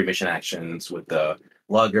can do free mission actions with the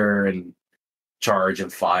lugger and charge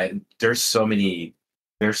and fight. There's so many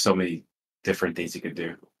different things you could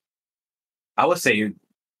do. I would say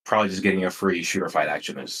probably just getting a free shoot or fight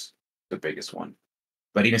action is the biggest one.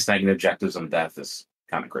 But even snagging objectives on death is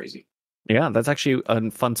kind of crazy. Yeah, that's actually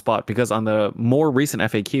a fun spot, because on the more recent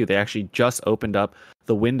FAQ, they actually just opened up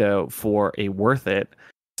the window for a worth it.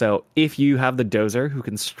 So if you have the dozer who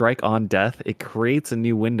can strike on death, it creates a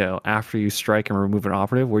new window after you strike and remove an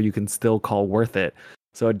operative where you can still call worth it.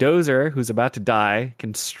 So a dozer who's about to die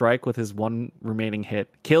can strike with his 1 remaining hit,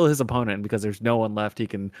 kill his opponent because there's no one left. He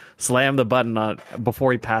can slam the button on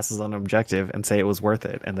before he passes on an objective and say it was worth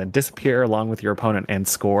it, and then disappear along with your opponent and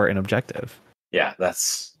score an objective. Yeah,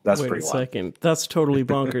 that's Wait pretty a second. That's totally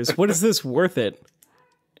bonkers. What is this worth it?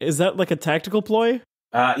 Is that like a tactical ploy?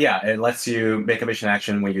 Yeah, it lets you make a mission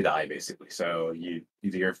action when you die, basically. So you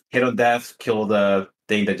either hit on death, kill the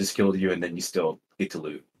thing that just killed you, and then you still get to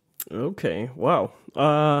loot. Okay, wow.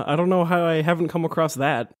 I don't know how I haven't come across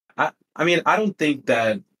that. I mean, I don't think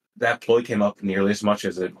that ploy came up nearly as much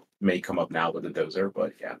as it may come up now with the dozer,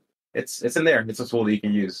 but yeah, it's in there. It's a tool that you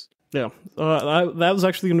can use. Yeah, that was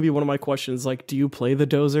actually going to be one of my questions. Like, do you play the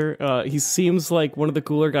dozer? He seems like one of the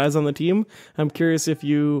cooler guys on the team. I'm curious if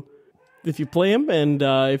you play him, and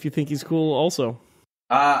if you think he's cool also.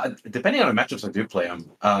 Depending on the matchups, I do play him.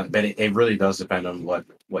 But it really does depend on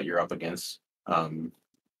what you're up against.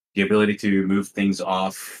 The ability to move things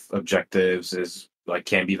off objectives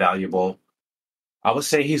can be valuable. I would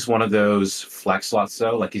say he's one of those flex slots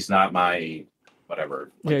though. Like, he's not my whatever.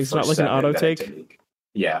 Yeah, he's not like an auto take.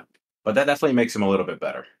 Yeah, but that definitely makes him a little bit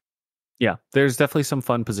better. Yeah, there's definitely some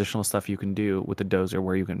fun positional stuff you can do with the dozer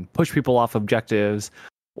where you can push people off objectives,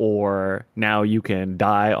 or now you can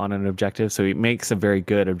die on an objective. So it makes a very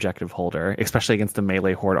good objective holder, especially against the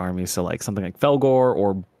melee horde armies. So like something like Felgor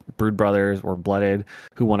or Brood Brothers or Blooded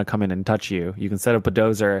who want to come in and touch you. You can set up a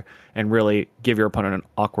dozer and really give your opponent an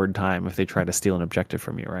awkward time if they try to steal an objective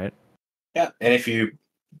from you, right? Yeah, and if you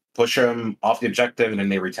push them off the objective and then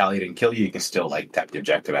they retaliate and kill you, you can still like tap the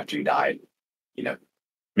objective after you died. You know,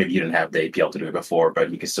 maybe you didn't have the APL to do it before,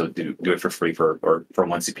 but you can still do it for free for 1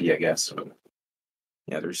 CP, I guess. So,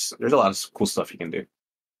 yeah, there's a lot of cool stuff you can do.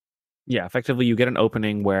 Yeah, effectively you get an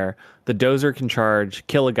opening where the dozer can charge,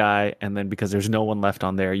 kill a guy, and then because there's no one left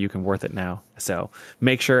on there, you can worth it now. So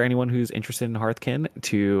make sure anyone who's interested in Hearthkyn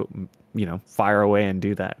to, fire away and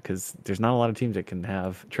do that, because there's not a lot of teams that can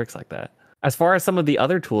have tricks like that. As far as some of the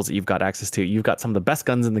other tools that you've got access to, you've got some of the best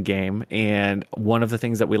guns in the game, and one of the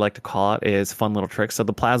things that we like to call out is fun little tricks. So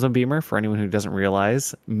the plasma beamer, for anyone who doesn't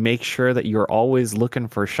realize, make sure that you're always looking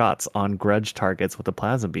for shots on grudge targets with the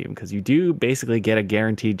plasma beam, because you do basically get a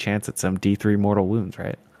guaranteed chance at some D3 mortal wounds,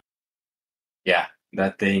 right? Yeah,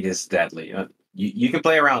 that thing is deadly. You can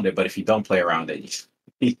play around it, but if you don't play around it,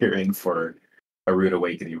 you're in for a rude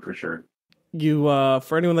awakening for sure. You,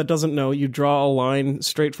 for anyone that doesn't know, you draw a line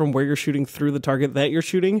straight from where you're shooting through the target that you're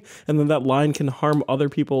shooting, and then that line can harm other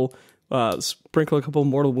people, sprinkle a couple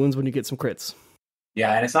mortal wounds when you get some crits.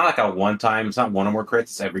 Yeah, and it's not like it's not one or more crits,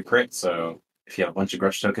 it's every crit, so if you have a bunch of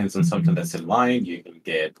grudge tokens and something that's in line, you can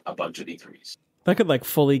get a bunch of D3s. That could,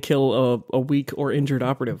 fully kill a weak or injured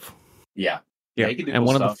operative. Yeah, yeah, you can do and cool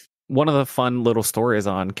one stuff. one of the fun little stories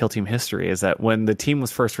on Kill Team history is that when the team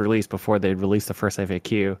was first released, before they'd released the first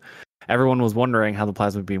FAQ, everyone was wondering how the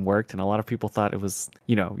plasma beam worked, and a lot of people thought it was,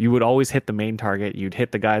 you would always hit the main target, you'd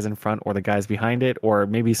hit the guys in front or the guys behind it, or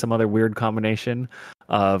maybe some other weird combination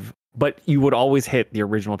but you would always hit the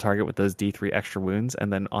original target with those D3 extra wounds.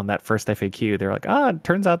 And then on that first FAQ, they're like, it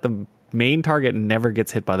turns out the main target never gets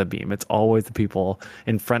hit by the beam. It's always the people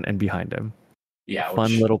in front and behind him. Yeah,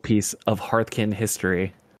 fun little piece of Hearthkyn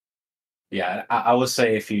history. Yeah, I would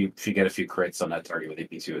say if you get a few crits on that target with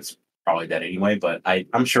AP2, it's probably dead anyway. But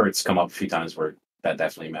I'm sure it's come up a few times where that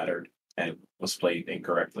definitely mattered and was played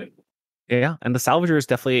incorrectly. Yeah, and the Salvagers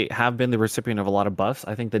definitely have been the recipient of a lot of buffs.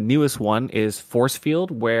 I think the newest one is Force Field,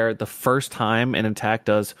 where the first time an attack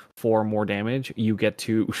does 4 more damage, you get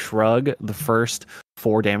to shrug the first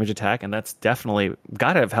 4 damage attack, and that's definitely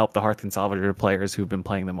got to have helped the Hearthkyn Salvager players who've been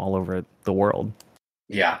playing them all over the world.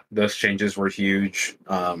 Yeah, those changes were huge.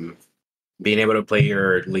 Being able to play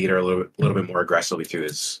your leader a little bit more aggressively too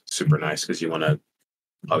is super nice, because you want to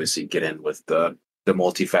obviously get in with the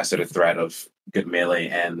multifaceted threat of good melee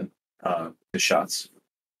and the shots.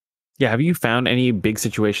 Yeah, have you found any big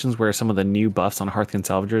situations where some of the new buffs on Hearthkyn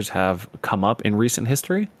Salvagers have come up in recent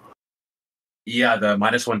history? Yeah, the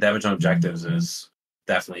 -1 damage on objectives is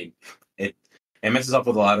definitely it messes up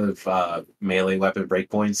with a lot of melee weapon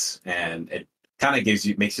breakpoints, and it kind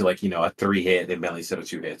of makes you like, a 3-hit in melee instead of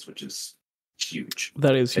 2 hits, which is huge.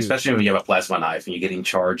 That is huge. Especially when you have a plasma knife and you're getting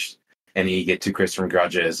charged and you get 2 crits from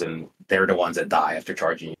grudges, and they're the ones that die after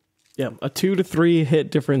charging you. Yeah, a 2 to 3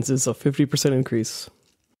 hit difference is a 50% increase.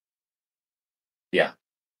 Yeah.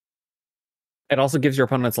 It also gives your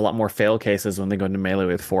opponents a lot more fail cases when they go into melee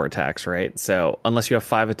with 4 attacks, right? So unless you have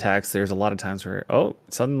 5 attacks, there's a lot of times where,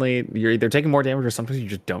 suddenly you're either taking more damage or sometimes you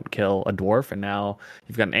just don't kill a dwarf, and now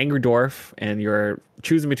you've got an angry dwarf and you're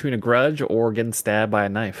choosing between a grudge or getting stabbed by a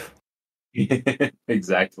knife.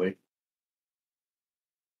 Exactly.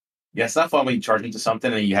 Yeah, it's not fun when you charge into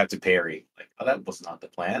something and you have to parry. Like, that was not the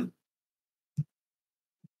plan.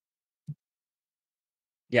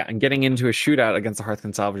 Yeah, and getting into a shootout against the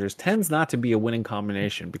Hearthkyn Salvagers tends not to be a winning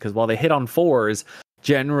combination, because while they hit on 4s,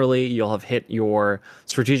 generally you'll have hit your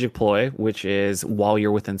strategic ploy, which is while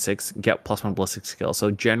you're within 6, get +1 ballistic skill.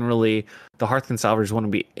 So generally, the Hearthkyn Salvagers want to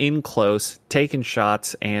be in close, taking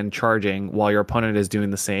shots and charging while your opponent is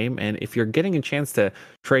doing the same. And if you're getting a chance to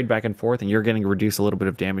trade back and forth and you're getting to reduce a little bit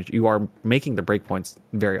of damage, you are making the breakpoints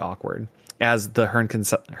very awkward, as the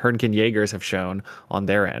Hearthkyn Jaegers have shown on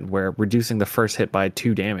their end, where reducing the first hit by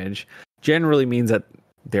 2 damage generally means that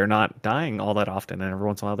they're not dying all that often, and every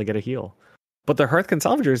once in a while they get a heal. But the Hearthkyn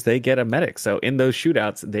Salvagers, they get a medic. So in those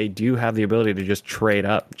shootouts, they do have the ability to just trade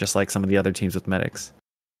up, just like some of the other teams with medics.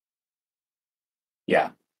 Yeah.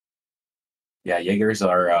 Yeah, Jaegers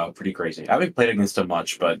are pretty crazy. I haven't played against them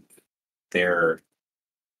much, but they're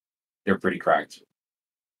pretty cracked.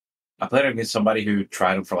 I played against somebody who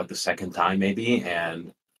tried them for like the second time maybe,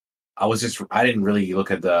 and I didn't really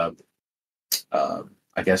look at the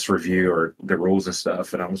I guess review or the rules and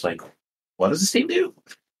stuff, and I was like, what does this team do?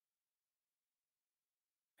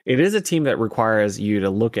 It is a team that requires you to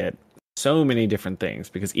look at so many different things,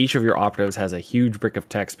 because each of your operatives has a huge brick of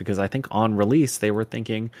text, because I think on release they were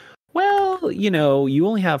thinking, well, you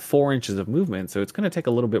only have 4 inches of movement, so it's going to take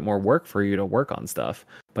a little bit more work for you to work on stuff.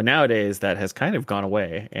 But nowadays that has kind of gone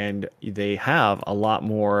away, and they have a lot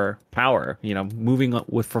more power, moving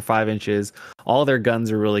for 5 inches. All their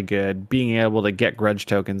guns are really good. Being able to get grudge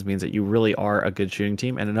tokens means that you really are a good shooting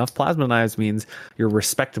team, and enough plasma knives means you're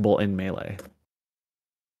respectable in melee.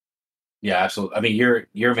 Yeah, absolutely. I mean,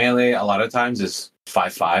 your melee a lot of times is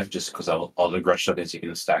 5/5, just because of all the grudge tokens you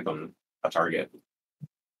can stack on a target.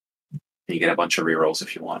 You get a bunch of rerolls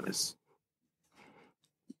if you want.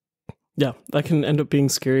 Yeah, that can end up being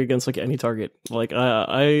scary against like any target. Like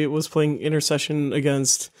I was playing Intercession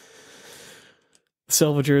against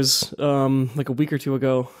Salvagers like a week or 2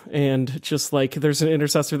 ago, and just like there's an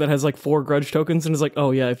intercessor that has like 4 grudge tokens, and is like,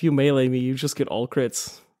 oh yeah, if you melee me, you just get all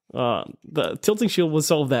crits. The tilting shield will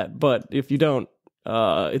solve that, but if you don't,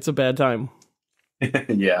 it's a bad time.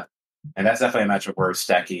 Yeah, and that's definitely a matchup where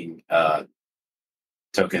stacking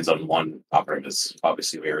tokens on one operative is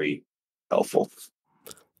obviously very helpful.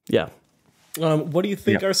 Yeah. What do you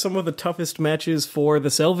think are some of the toughest matches for the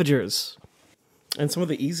Salvagers, and some of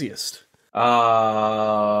the easiest?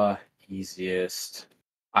 Easiest.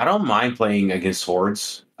 I don't mind playing against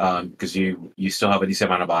hordes, because you still have a decent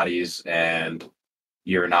amount of bodies, and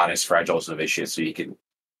you're not as fragile as Novitiates, so you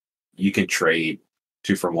can trade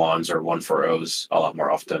 2-for-1s or 1-for-0s a lot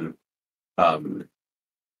more often.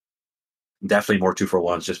 Definitely more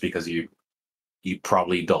 2-for-1s, just because you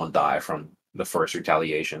probably don't die from the first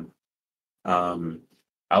retaliation.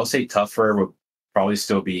 I would say tougher would probably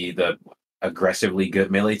still be the aggressively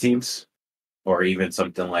good melee teams, or even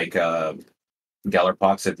something like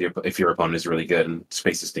Gallerpox if your opponent is really good and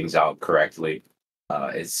spaces things out correctly.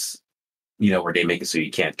 It's where they make it so you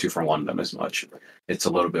can't 2-for-1 them as much. It's a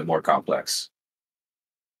little bit more complex.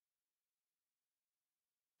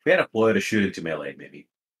 If we had a ploy to shoot into melee, maybe.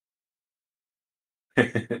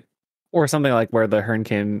 Or something like where the Hearn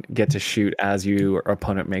can get to shoot as your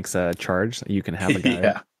opponent makes a charge. You can have a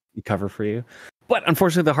guy cover for you. But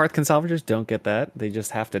unfortunately, the Hearthkyn Salvagers don't get that. They just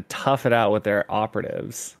have to tough it out with their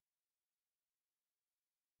operatives.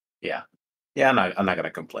 Yeah. I'm not going to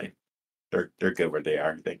complain. They're good where they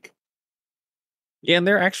are, I think. Yeah, and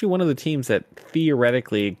they're actually one of the teams that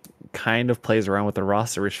theoretically kind of plays around with the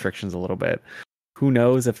roster restrictions a little bit. Who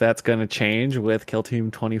knows if that's going to change with Kill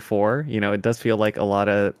Team 24? It does feel like a lot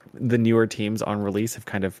of the newer teams on release have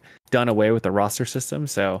kind of done away with the roster system.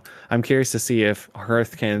 So I'm curious to see if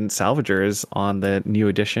Hearthkyn Salvagers on the new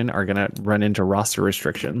edition are going to run into roster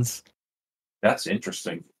restrictions. That's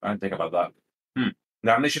interesting. I didn't think about that.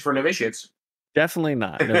 Not an issue for Novitiates. Definitely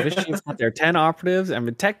not. Novitiates got their 10 operatives. I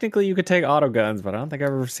mean, technically you could take auto guns, but I don't think I've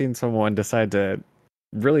ever seen someone decide to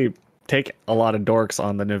really take a lot of dorks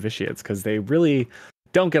on the Novitiates, because they really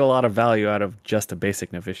don't get a lot of value out of just a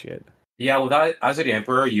basic Novitiate. Yeah, with Azure the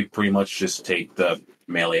Emperor, you pretty much just take the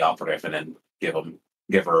melee operative and then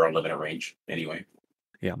give her unlimited range anyway.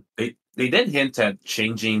 Yeah. They did hint at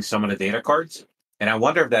changing some of the data cards, and I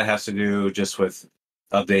wonder if that has to do just with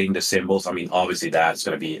updating the symbols. I mean, obviously that's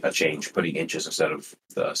going to be a change, putting inches instead of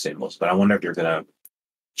the symbols. But I wonder if they're going to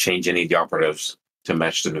change any of the operatives to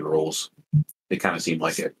match the new rules. It kind of seemed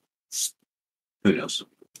like it. Who knows?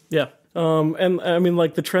 Yeah. And I mean,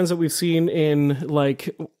 like the trends that we've seen in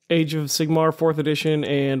like Age of Sigmar 4th edition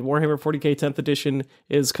and Warhammer 40k 10th edition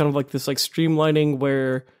is kind of like this like streamlining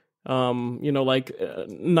where like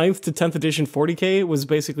 9th to 10th edition 40k was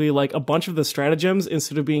basically like a bunch of the stratagems,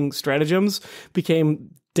 instead of being stratagems, became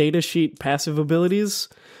data sheet passive abilities.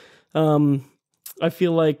 I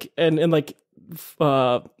feel like and like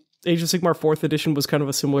Age of Sigmar 4th edition was kind of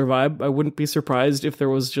a similar vibe. I wouldn't be surprised if there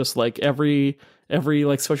was just like every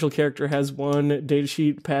like special character has one data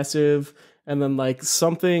sheet passive, and then like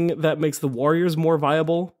something that makes the warriors more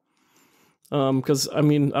viable. Because I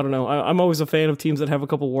mean, I don't know. I'm always a fan of teams that have a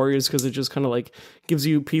couple warriors, because it just kind of like gives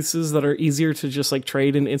you pieces that are easier to just like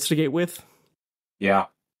trade and instigate with. Yeah.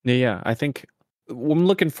 I think I'm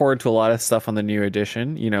looking forward to a lot of stuff on the new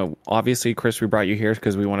edition. Obviously, Chris, we brought you here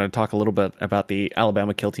because we wanted to talk a little bit about the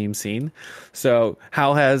Alabama kill team scene. So,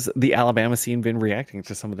 how has the Alabama scene been reacting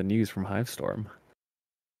to some of the news from Hivestorm?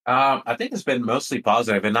 I think it's been mostly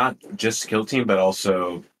positive, and not just kill team, but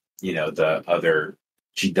also the other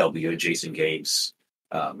GW adjacent games.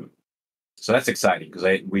 So that's exciting,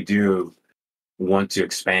 because we do want to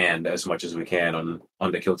expand as much as we can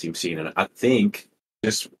on the kill team scene, and I think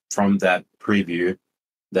just from that preview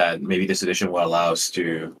that maybe this edition will allow us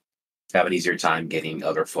to have an easier time getting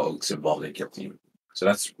other folks involved in kill team. So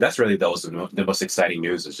that's really the most exciting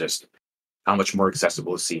news, is just how much more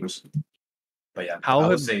accessible it seems. But yeah,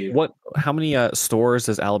 how many stores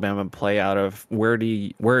does Alabama play out of? Where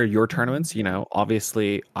are your tournaments?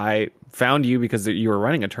 Obviously I found you because you were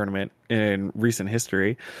running a tournament in recent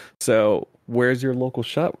history. So where's your local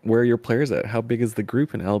shop? Where are your players at? How big is the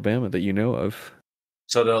group in Alabama that you know of?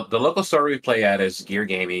 So the local store we play at is Gear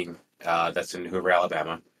Gaming. That's in Hoover,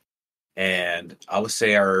 Alabama. And I would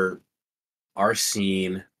say our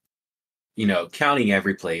scene, counting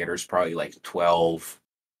every player, there's probably like 12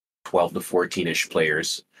 to 14-ish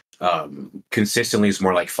players. Consistently is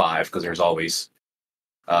more like 5, because there's always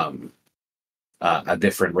a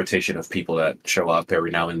different rotation of people that show up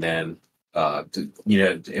every now and then.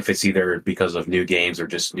 If it's either because of new games or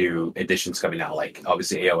just new editions coming out, like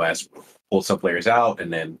obviously AOS pulled some players out,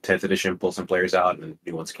 and then 10th edition pulled some players out, and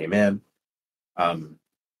new ones came in. And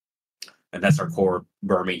that's our core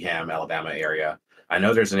Birmingham, Alabama area. I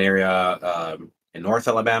know there's an area in North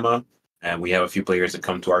Alabama, and we have a few players that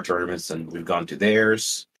come to our tournaments, and we've gone to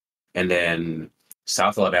theirs. And then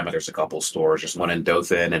South Alabama, there's a couple stores. There's one in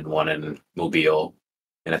Dothan and one in Mobile.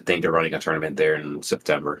 And I think they're running a tournament there in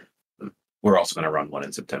September. We're also going to run one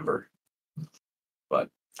in September. But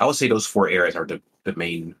I would say those 4 areas are the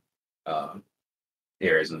main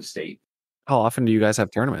areas in the state. How often do you guys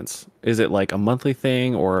have tournaments? Is it like a monthly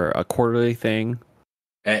thing or a quarterly thing?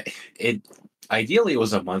 Ideally it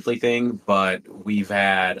was a monthly thing, but we've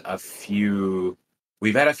had a few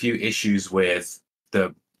issues with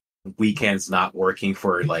the weekends not working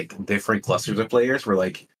for like different clusters of players, where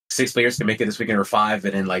like 6 players can make it this weekend, or 5,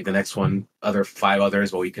 and then like the next one, 5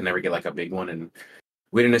 others, but we can never get like a big one. And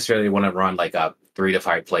we didn't necessarily want to run like a 3 to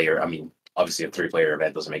 5 player. I mean, obviously a 3-player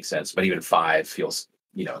event doesn't make sense, but even 5 feels,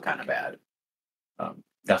 kind of bad.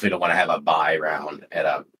 Definitely don't want to have a buy round at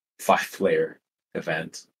a 5-player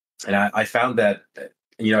event. And I found that, I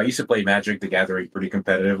used to play Magic the Gathering pretty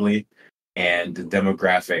competitively, and the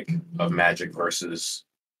demographic of Magic versus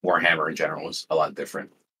Warhammer in general is a lot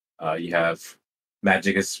different. You have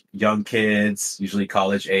Magic is young kids, usually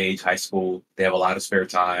college age, high school. They have a lot of spare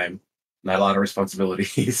time, not a lot of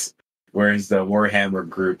responsibilities. Whereas the Warhammer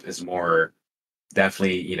group is more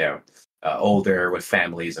definitely, older with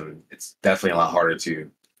families, and it's definitely a lot harder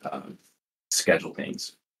to schedule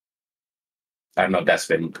things. I don't know if that's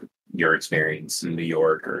been your experience in New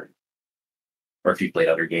York, or if you played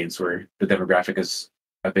other games where the demographic is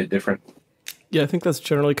a bit different. Yeah, I think that's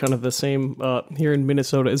generally kind of the same here in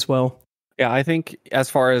Minnesota as well. Yeah, I think as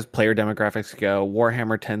far as player demographics go,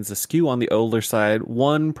 Warhammer tends to skew on the older side.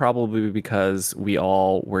 One, probably because we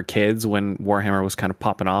all were kids when Warhammer was kind of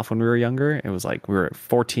popping off when we were younger. It was like we were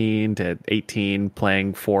 14 to 18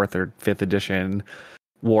 playing 4th or 5th edition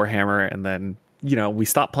Warhammer, and then we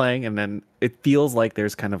stopped playing, and then it feels like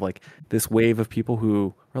there's kind of like this wave of people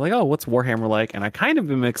who are like, oh, what's Warhammer like? And I kind of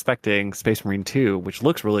am expecting Space Marine 2, which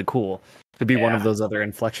looks really cool, to be one of those other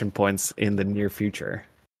inflection points in the near future.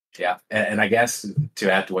 Yeah, and I guess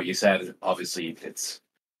to add to what you said, obviously it's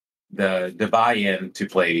the buy-in to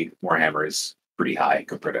play Warhammer is pretty high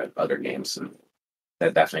compared to other games, and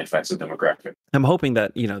that definitely affects the demographic. I'm hoping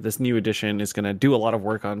that this new edition is going to do a lot of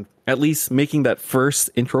work on at least making that first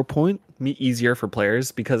intro point easier for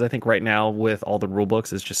players, because I think right now with all the rule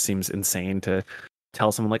books, it just seems insane to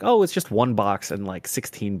tell someone like, oh, it's just 1 box and like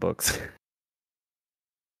 16 books.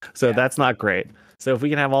 So that's not great. So if we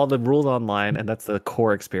can have all the rules online and that's the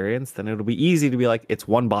core experience, then it'll be easy to be like, it's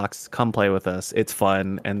 1 box, come play with us, it's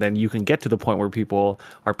fun. And then you can get to the point where people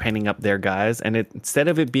are painting up their guys. And instead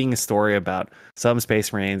of it being a story about some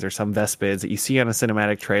Space Marines or some Vespids that you see on a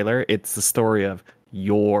cinematic trailer, it's the story of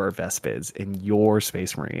your Vespids and your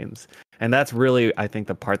Space Marines. And that's really, I think,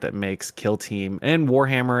 the part that makes Kill Team and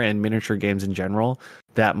Warhammer and miniature games in general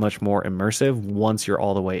that much more immersive once you're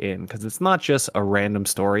all the way in. Because it's not just a random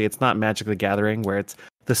story. It's not Magic the Gathering where it's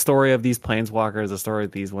the story of these planeswalkers, the story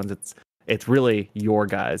of these ones. It's really your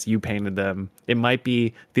guys. You painted them. It might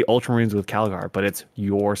be the Ultramarines with Calgar, but it's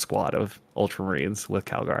your squad of Ultramarines with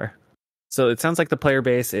Calgar. So it sounds like the player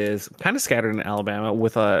base is kind of scattered in Alabama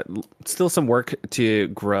with still some work to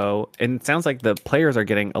grow. And it sounds like the players are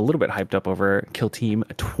getting a little bit hyped up over Kill Team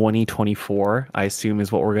 2024, I assume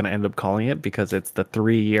is what we're going to end up calling it, because it's the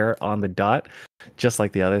 3-year on the dot, just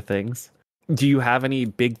like the other things. Do you have any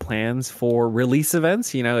big plans for release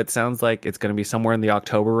events? It sounds like it's going to be somewhere in the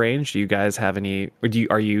October range. Do you guys have any, or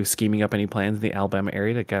are you scheming up any plans in the Alabama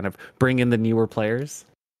area to kind of bring in the newer players?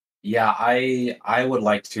 Yeah, I would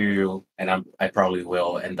like to, and I probably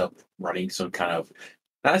will end up running some kind of,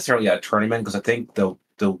 not necessarily a tournament, because I think the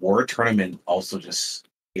war tournament also just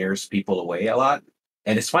scares people away a lot.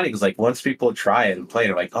 And it's funny because like once people try it and play,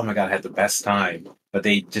 they're like, oh my God, I had the best time. But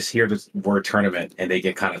they just hear the word tournament and they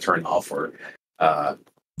get kind of turned off or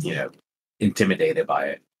intimidated by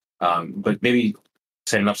it. But maybe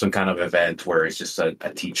setting up some kind of event where it's just a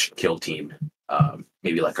teach kill team.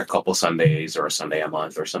 Maybe like a couple Sundays or a Sunday a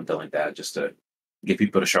month or something like that, just to get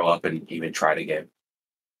people to show up and even try the game.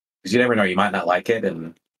 Because you never know, you might not like it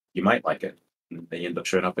and you might like it. And they end up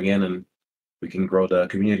showing up again and we can grow the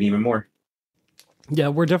community even more. Yeah,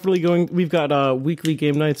 we're definitely we've got weekly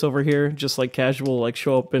game nights over here, just like casual, like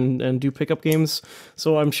show up and do pickup games.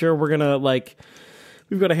 So I'm sure we're going to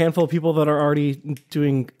we've got a handful of people that are already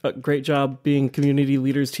doing a great job being community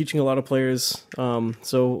leaders, teaching a lot of players.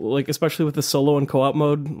 So like, especially with the solo and co-op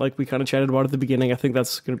mode, like we kind of chatted about at the beginning, I think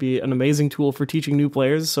that's going to be an amazing tool for teaching new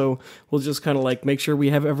players. So we'll just kind of like make sure we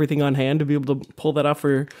have everything on hand to be able to pull that off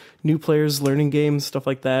for new players, learning games, stuff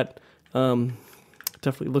like that.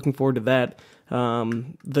 Definitely looking forward to that.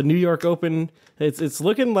 The New York Open, it's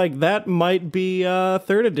looking like that might be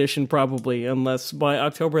 3rd edition probably, unless by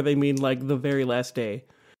October they mean like the very last day.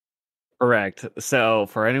 Correct. So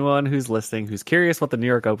for anyone who's listening, who's curious what the New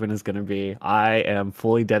York Open is going to be, I am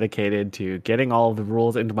fully dedicated to getting all of the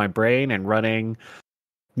rules into my brain and running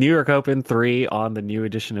New York Open 3 on the new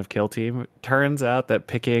edition of Kill Team. Turns out that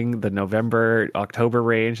picking the November-October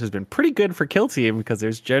range has been pretty good for Kill Team because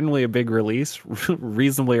there's generally a big release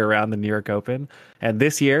reasonably around the New York Open. And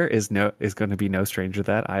this year is going to be no stranger to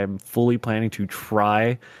that. I am fully planning to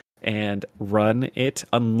try and run it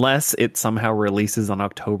unless it somehow releases on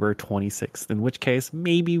October 26th, in which case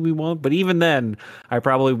maybe we won't. But even then, I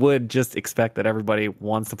probably would just expect that everybody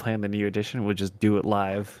wants to play in the new edition would just do it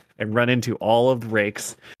live and run into all of the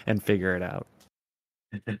rakes and figure it out.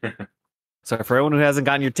 So for everyone who hasn't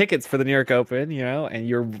gotten your tickets for the New York Open, and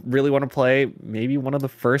you really want to play maybe one of the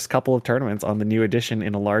first couple of tournaments on the new edition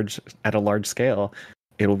at a large scale,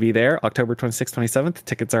 it'll be there October 26th, 27th.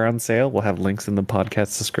 Tickets are on sale. We'll have links in the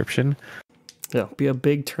podcast description. Yeah, be a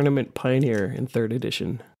big tournament pioneer in third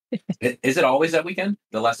edition. Is it always that weekend,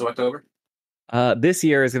 the last of October? This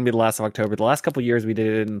year is going to be the last of October. The last couple of years we did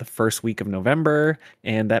it in the first week of November,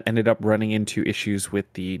 and that ended up running into issues with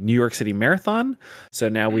the New York City Marathon. So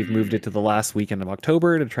now we've moved it to the last weekend of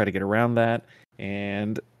October to try to get around that.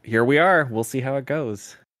 And here we are. We'll see how it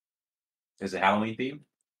goes. Is it Halloween themed?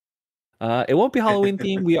 It won't be Halloween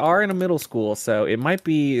themed. We are in a middle school, so it might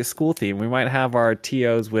be a school theme. We might have our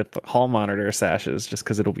TOs with hall monitor sashes just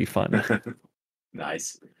because it'll be fun.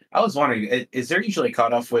 Nice. I was wondering, is there usually a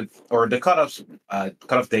cutoff or the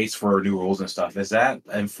cutoff dates for new rules and stuff? Is that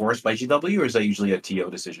enforced by GW, or is that usually a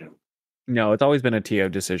TO decision? No, it's always been a TO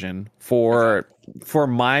decision. For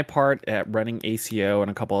my part at running ACO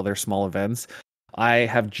and a couple other small events, I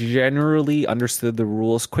have generally understood the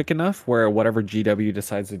rules quick enough where whatever GW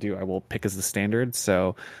decides to do, I will pick as the standard.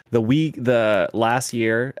 So the last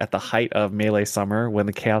year at the height of Melee Summer, when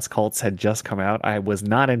the Chaos Cults had just come out, I was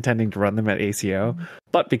not intending to run them at ACO,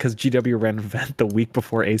 but because GW ran an event the week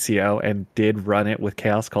before ACO and did run it with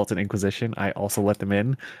Chaos Cults and Inquisition, I also let them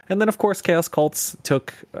in. And then of course Chaos Cults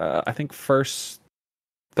took, I think, first,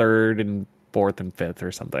 third, and fourth and fifth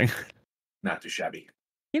or something. Not too shabby.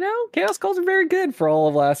 Chaos Cults are very good for all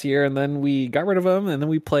of last year, and then we got rid of them, and then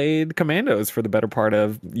we played Commandos for the better part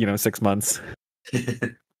of 6 months.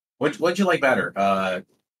 What'd you like better,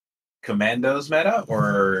 Commandos meta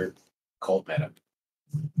or Cult meta?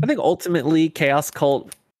 I think ultimately Chaos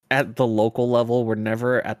Cult at the local level were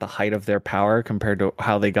never at the height of their power compared to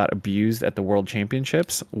how they got abused at the World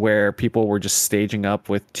Championships, where people were just staging up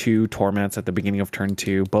with 2 torments at the beginning of turn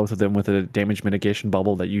 2, both of them with a damage mitigation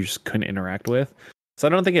bubble that you just couldn't interact with. So I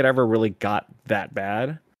don't think it ever really got that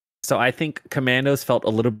bad. So I think Commandos felt a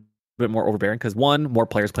little bit more overbearing because 1, more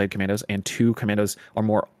players played Commandos, and 2, Commandos are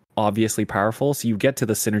more obviously powerful. So you get to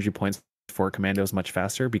the synergy points for Commandos much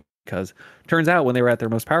faster because turns out when they were at their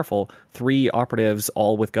most powerful, 3 operatives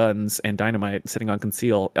all with guns and dynamite sitting on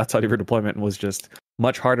conceal outside of your deployment was just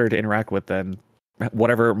much harder to interact with than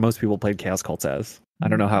whatever most people played Chaos Cults as. I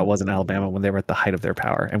don't know how it was in Alabama when they were at the height of their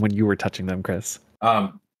power and when you were touching them, Chris.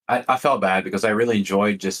 I felt bad because I really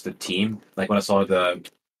enjoyed just the team. Like when I saw the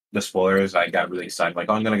spoilers, I got really excited. Like,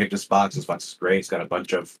 oh, I'm gonna get this box. This box is great. It's got a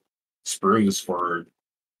bunch of sprues for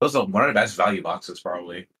those are one of the best value boxes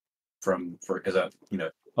probably as a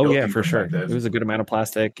Oh yeah, for sure. It was a good amount of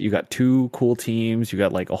plastic. You got 2 cool teams. You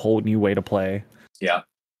got like a whole new way to play. Yeah.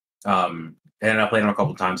 And I played them a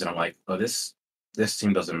couple times, and I'm like, oh, this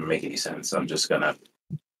team doesn't make any sense. I'm just gonna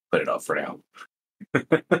put it up for now.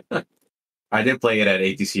 I did play it at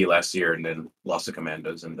ATC last year and then lost to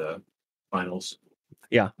Commandos in the finals.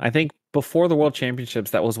 Yeah, I think before the World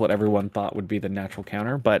Championships, that was what everyone thought would be the natural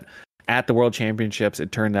counter. But at the World Championships,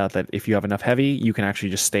 it turned out that if you have enough heavy, you can actually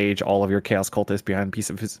just stage all of your Chaos Cultists behind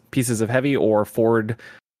pieces of heavy or forward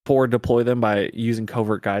deploy them by using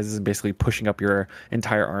covert guises and basically pushing up your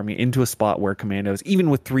entire army into a spot where Commandos, even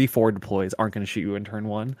with 3 forward deploys, aren't going to shoot you in turn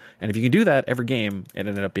 1. And if you can do that every game, it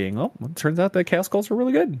ended up being, it turns out that Chaos Cults were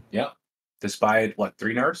really good. Yeah. Despite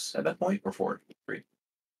 3 nerfs at that point, or 4? 3.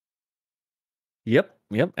 Yep.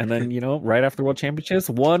 And then right after World Championships,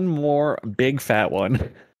 1 more big fat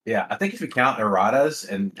one. Yeah, I think if you count erratas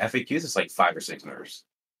and FAQs, it's like 5 or 6 nerfs.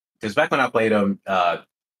 Because back when I played them,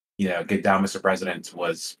 Get Down, Mr. President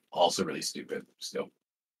was also really stupid. Still,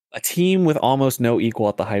 a team with almost no equal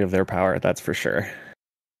at the height of their power. That's for sure.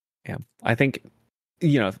 Yeah, I think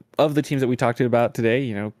of the teams that we talked about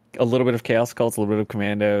today, a little bit of Chaos Cults, a little bit of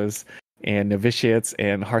Commandos, and Novitiates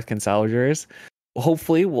and Hearthkyn Salvagers.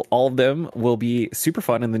 Hopefully, all of them will be super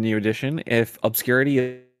fun in the new edition. If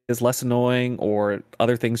obscurity is less annoying or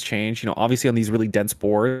other things change, obviously on these really dense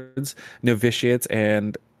boards, Novitiates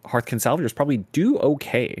and Hearthkyn Salvagers probably do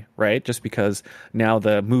okay, right? Just because now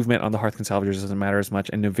the movement on the Hearthkyn Salvagers doesn't matter as much,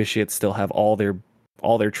 and Novitiates still have all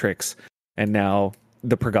their tricks, and now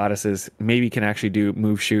the Progoddesses maybe can actually do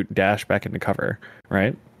move, shoot, dash back into cover,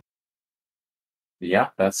 right? Yeah,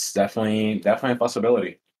 that's definitely a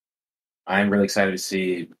possibility. I'm really excited to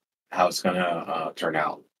see how it's gonna turn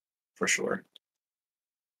out for sure.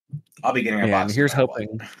 I'll be getting a box. And here's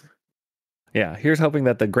hoping. Yeah, here's hoping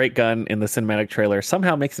that the Great Gun in the cinematic trailer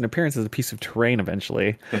somehow makes an appearance as a piece of terrain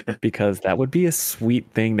eventually, because that would be a sweet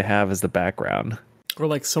thing to have as the background. Or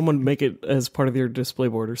like someone make it as part of your display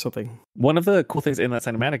board or something. One of the cool things in that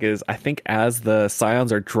cinematic is I think as the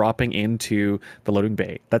Scions are dropping into the loading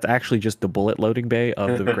bay, that's actually just the bullet loading bay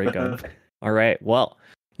of the Great Gun. All right. Well,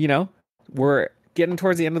 we're getting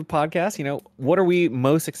towards the end of the podcast. What are we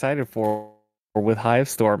most excited for with Hive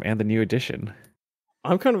Storm and the new edition?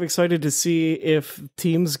 I'm kind of excited to see if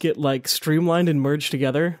teams get like streamlined and merged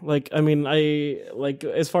together. Like, I mean,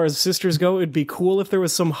 as far as sisters go, it'd be cool if there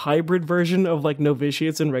was some hybrid version of like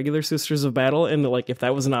Novitiates and regular Sisters of Battle, and like if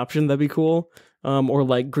that was an option, that'd be cool. Or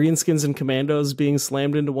like greenskins and commandos being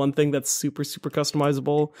slammed into one thing that's super, super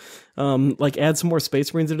customizable. Like add some more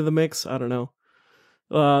Space Marines into the mix. I don't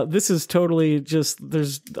know. This is totally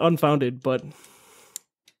there's unfounded, but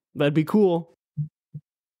that'd be cool.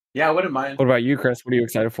 Yeah, I wouldn't mind. What about you, Chris? What are you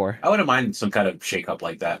excited for? I wouldn't mind some kind of shakeup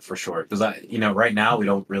like that for sure. Because right now we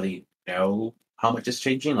don't really know how much is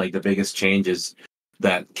changing. Like the biggest change is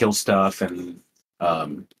that kill stuff, and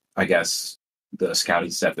I guess the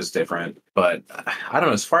scouting step is different. But I don't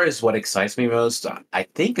know. As far as what excites me most, I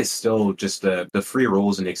think it's still just the free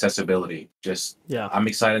rules and the accessibility. I'm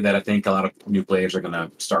excited that I think a lot of new players are going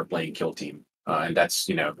to start playing Kill Team, and that's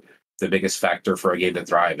the biggest factor for a game to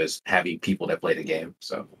thrive is having people that play the game.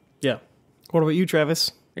 So. Yeah. What about you,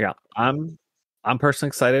 Travis? Yeah, I'm personally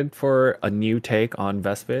excited for a new take on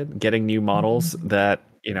Vespid, getting new models that,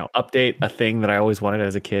 update a thing that I always wanted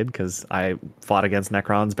as a kid, because I fought against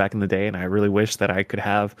Necrons back in the day, and I really wish that I could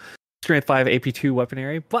have Strength 5 AP2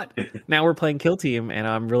 weaponry, but now we're playing Kill Team, and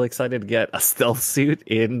I'm really excited to get a stealth suit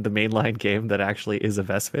in the mainline game that actually is a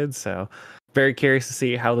Vespid, so very curious to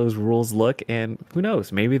see how those rules look, and who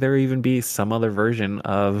knows, maybe there will even be some other version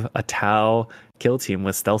of a Tau Kill Team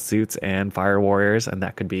with stealth suits and fire warriors, and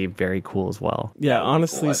that could be very cool as well. Yeah,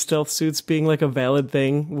 honestly, stealth suits being like a valid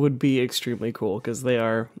thing would be extremely cool, because they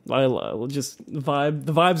are, the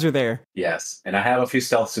vibes are there. Yes, and I have a few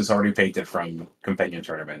stealth suits already painted from Companion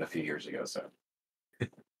Tournament a few years ago, so.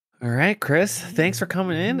 All right, Chris, thanks for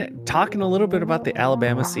coming in, talking a little bit about the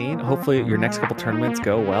Alabama scene. Hopefully your next couple tournaments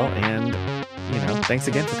go well, and thanks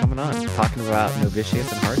again for coming on, talking about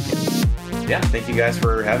Novitiates and Hearthkyn. Yeah, thank you guys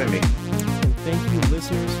for having me. And thank you,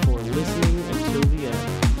 listeners, for listening until the end.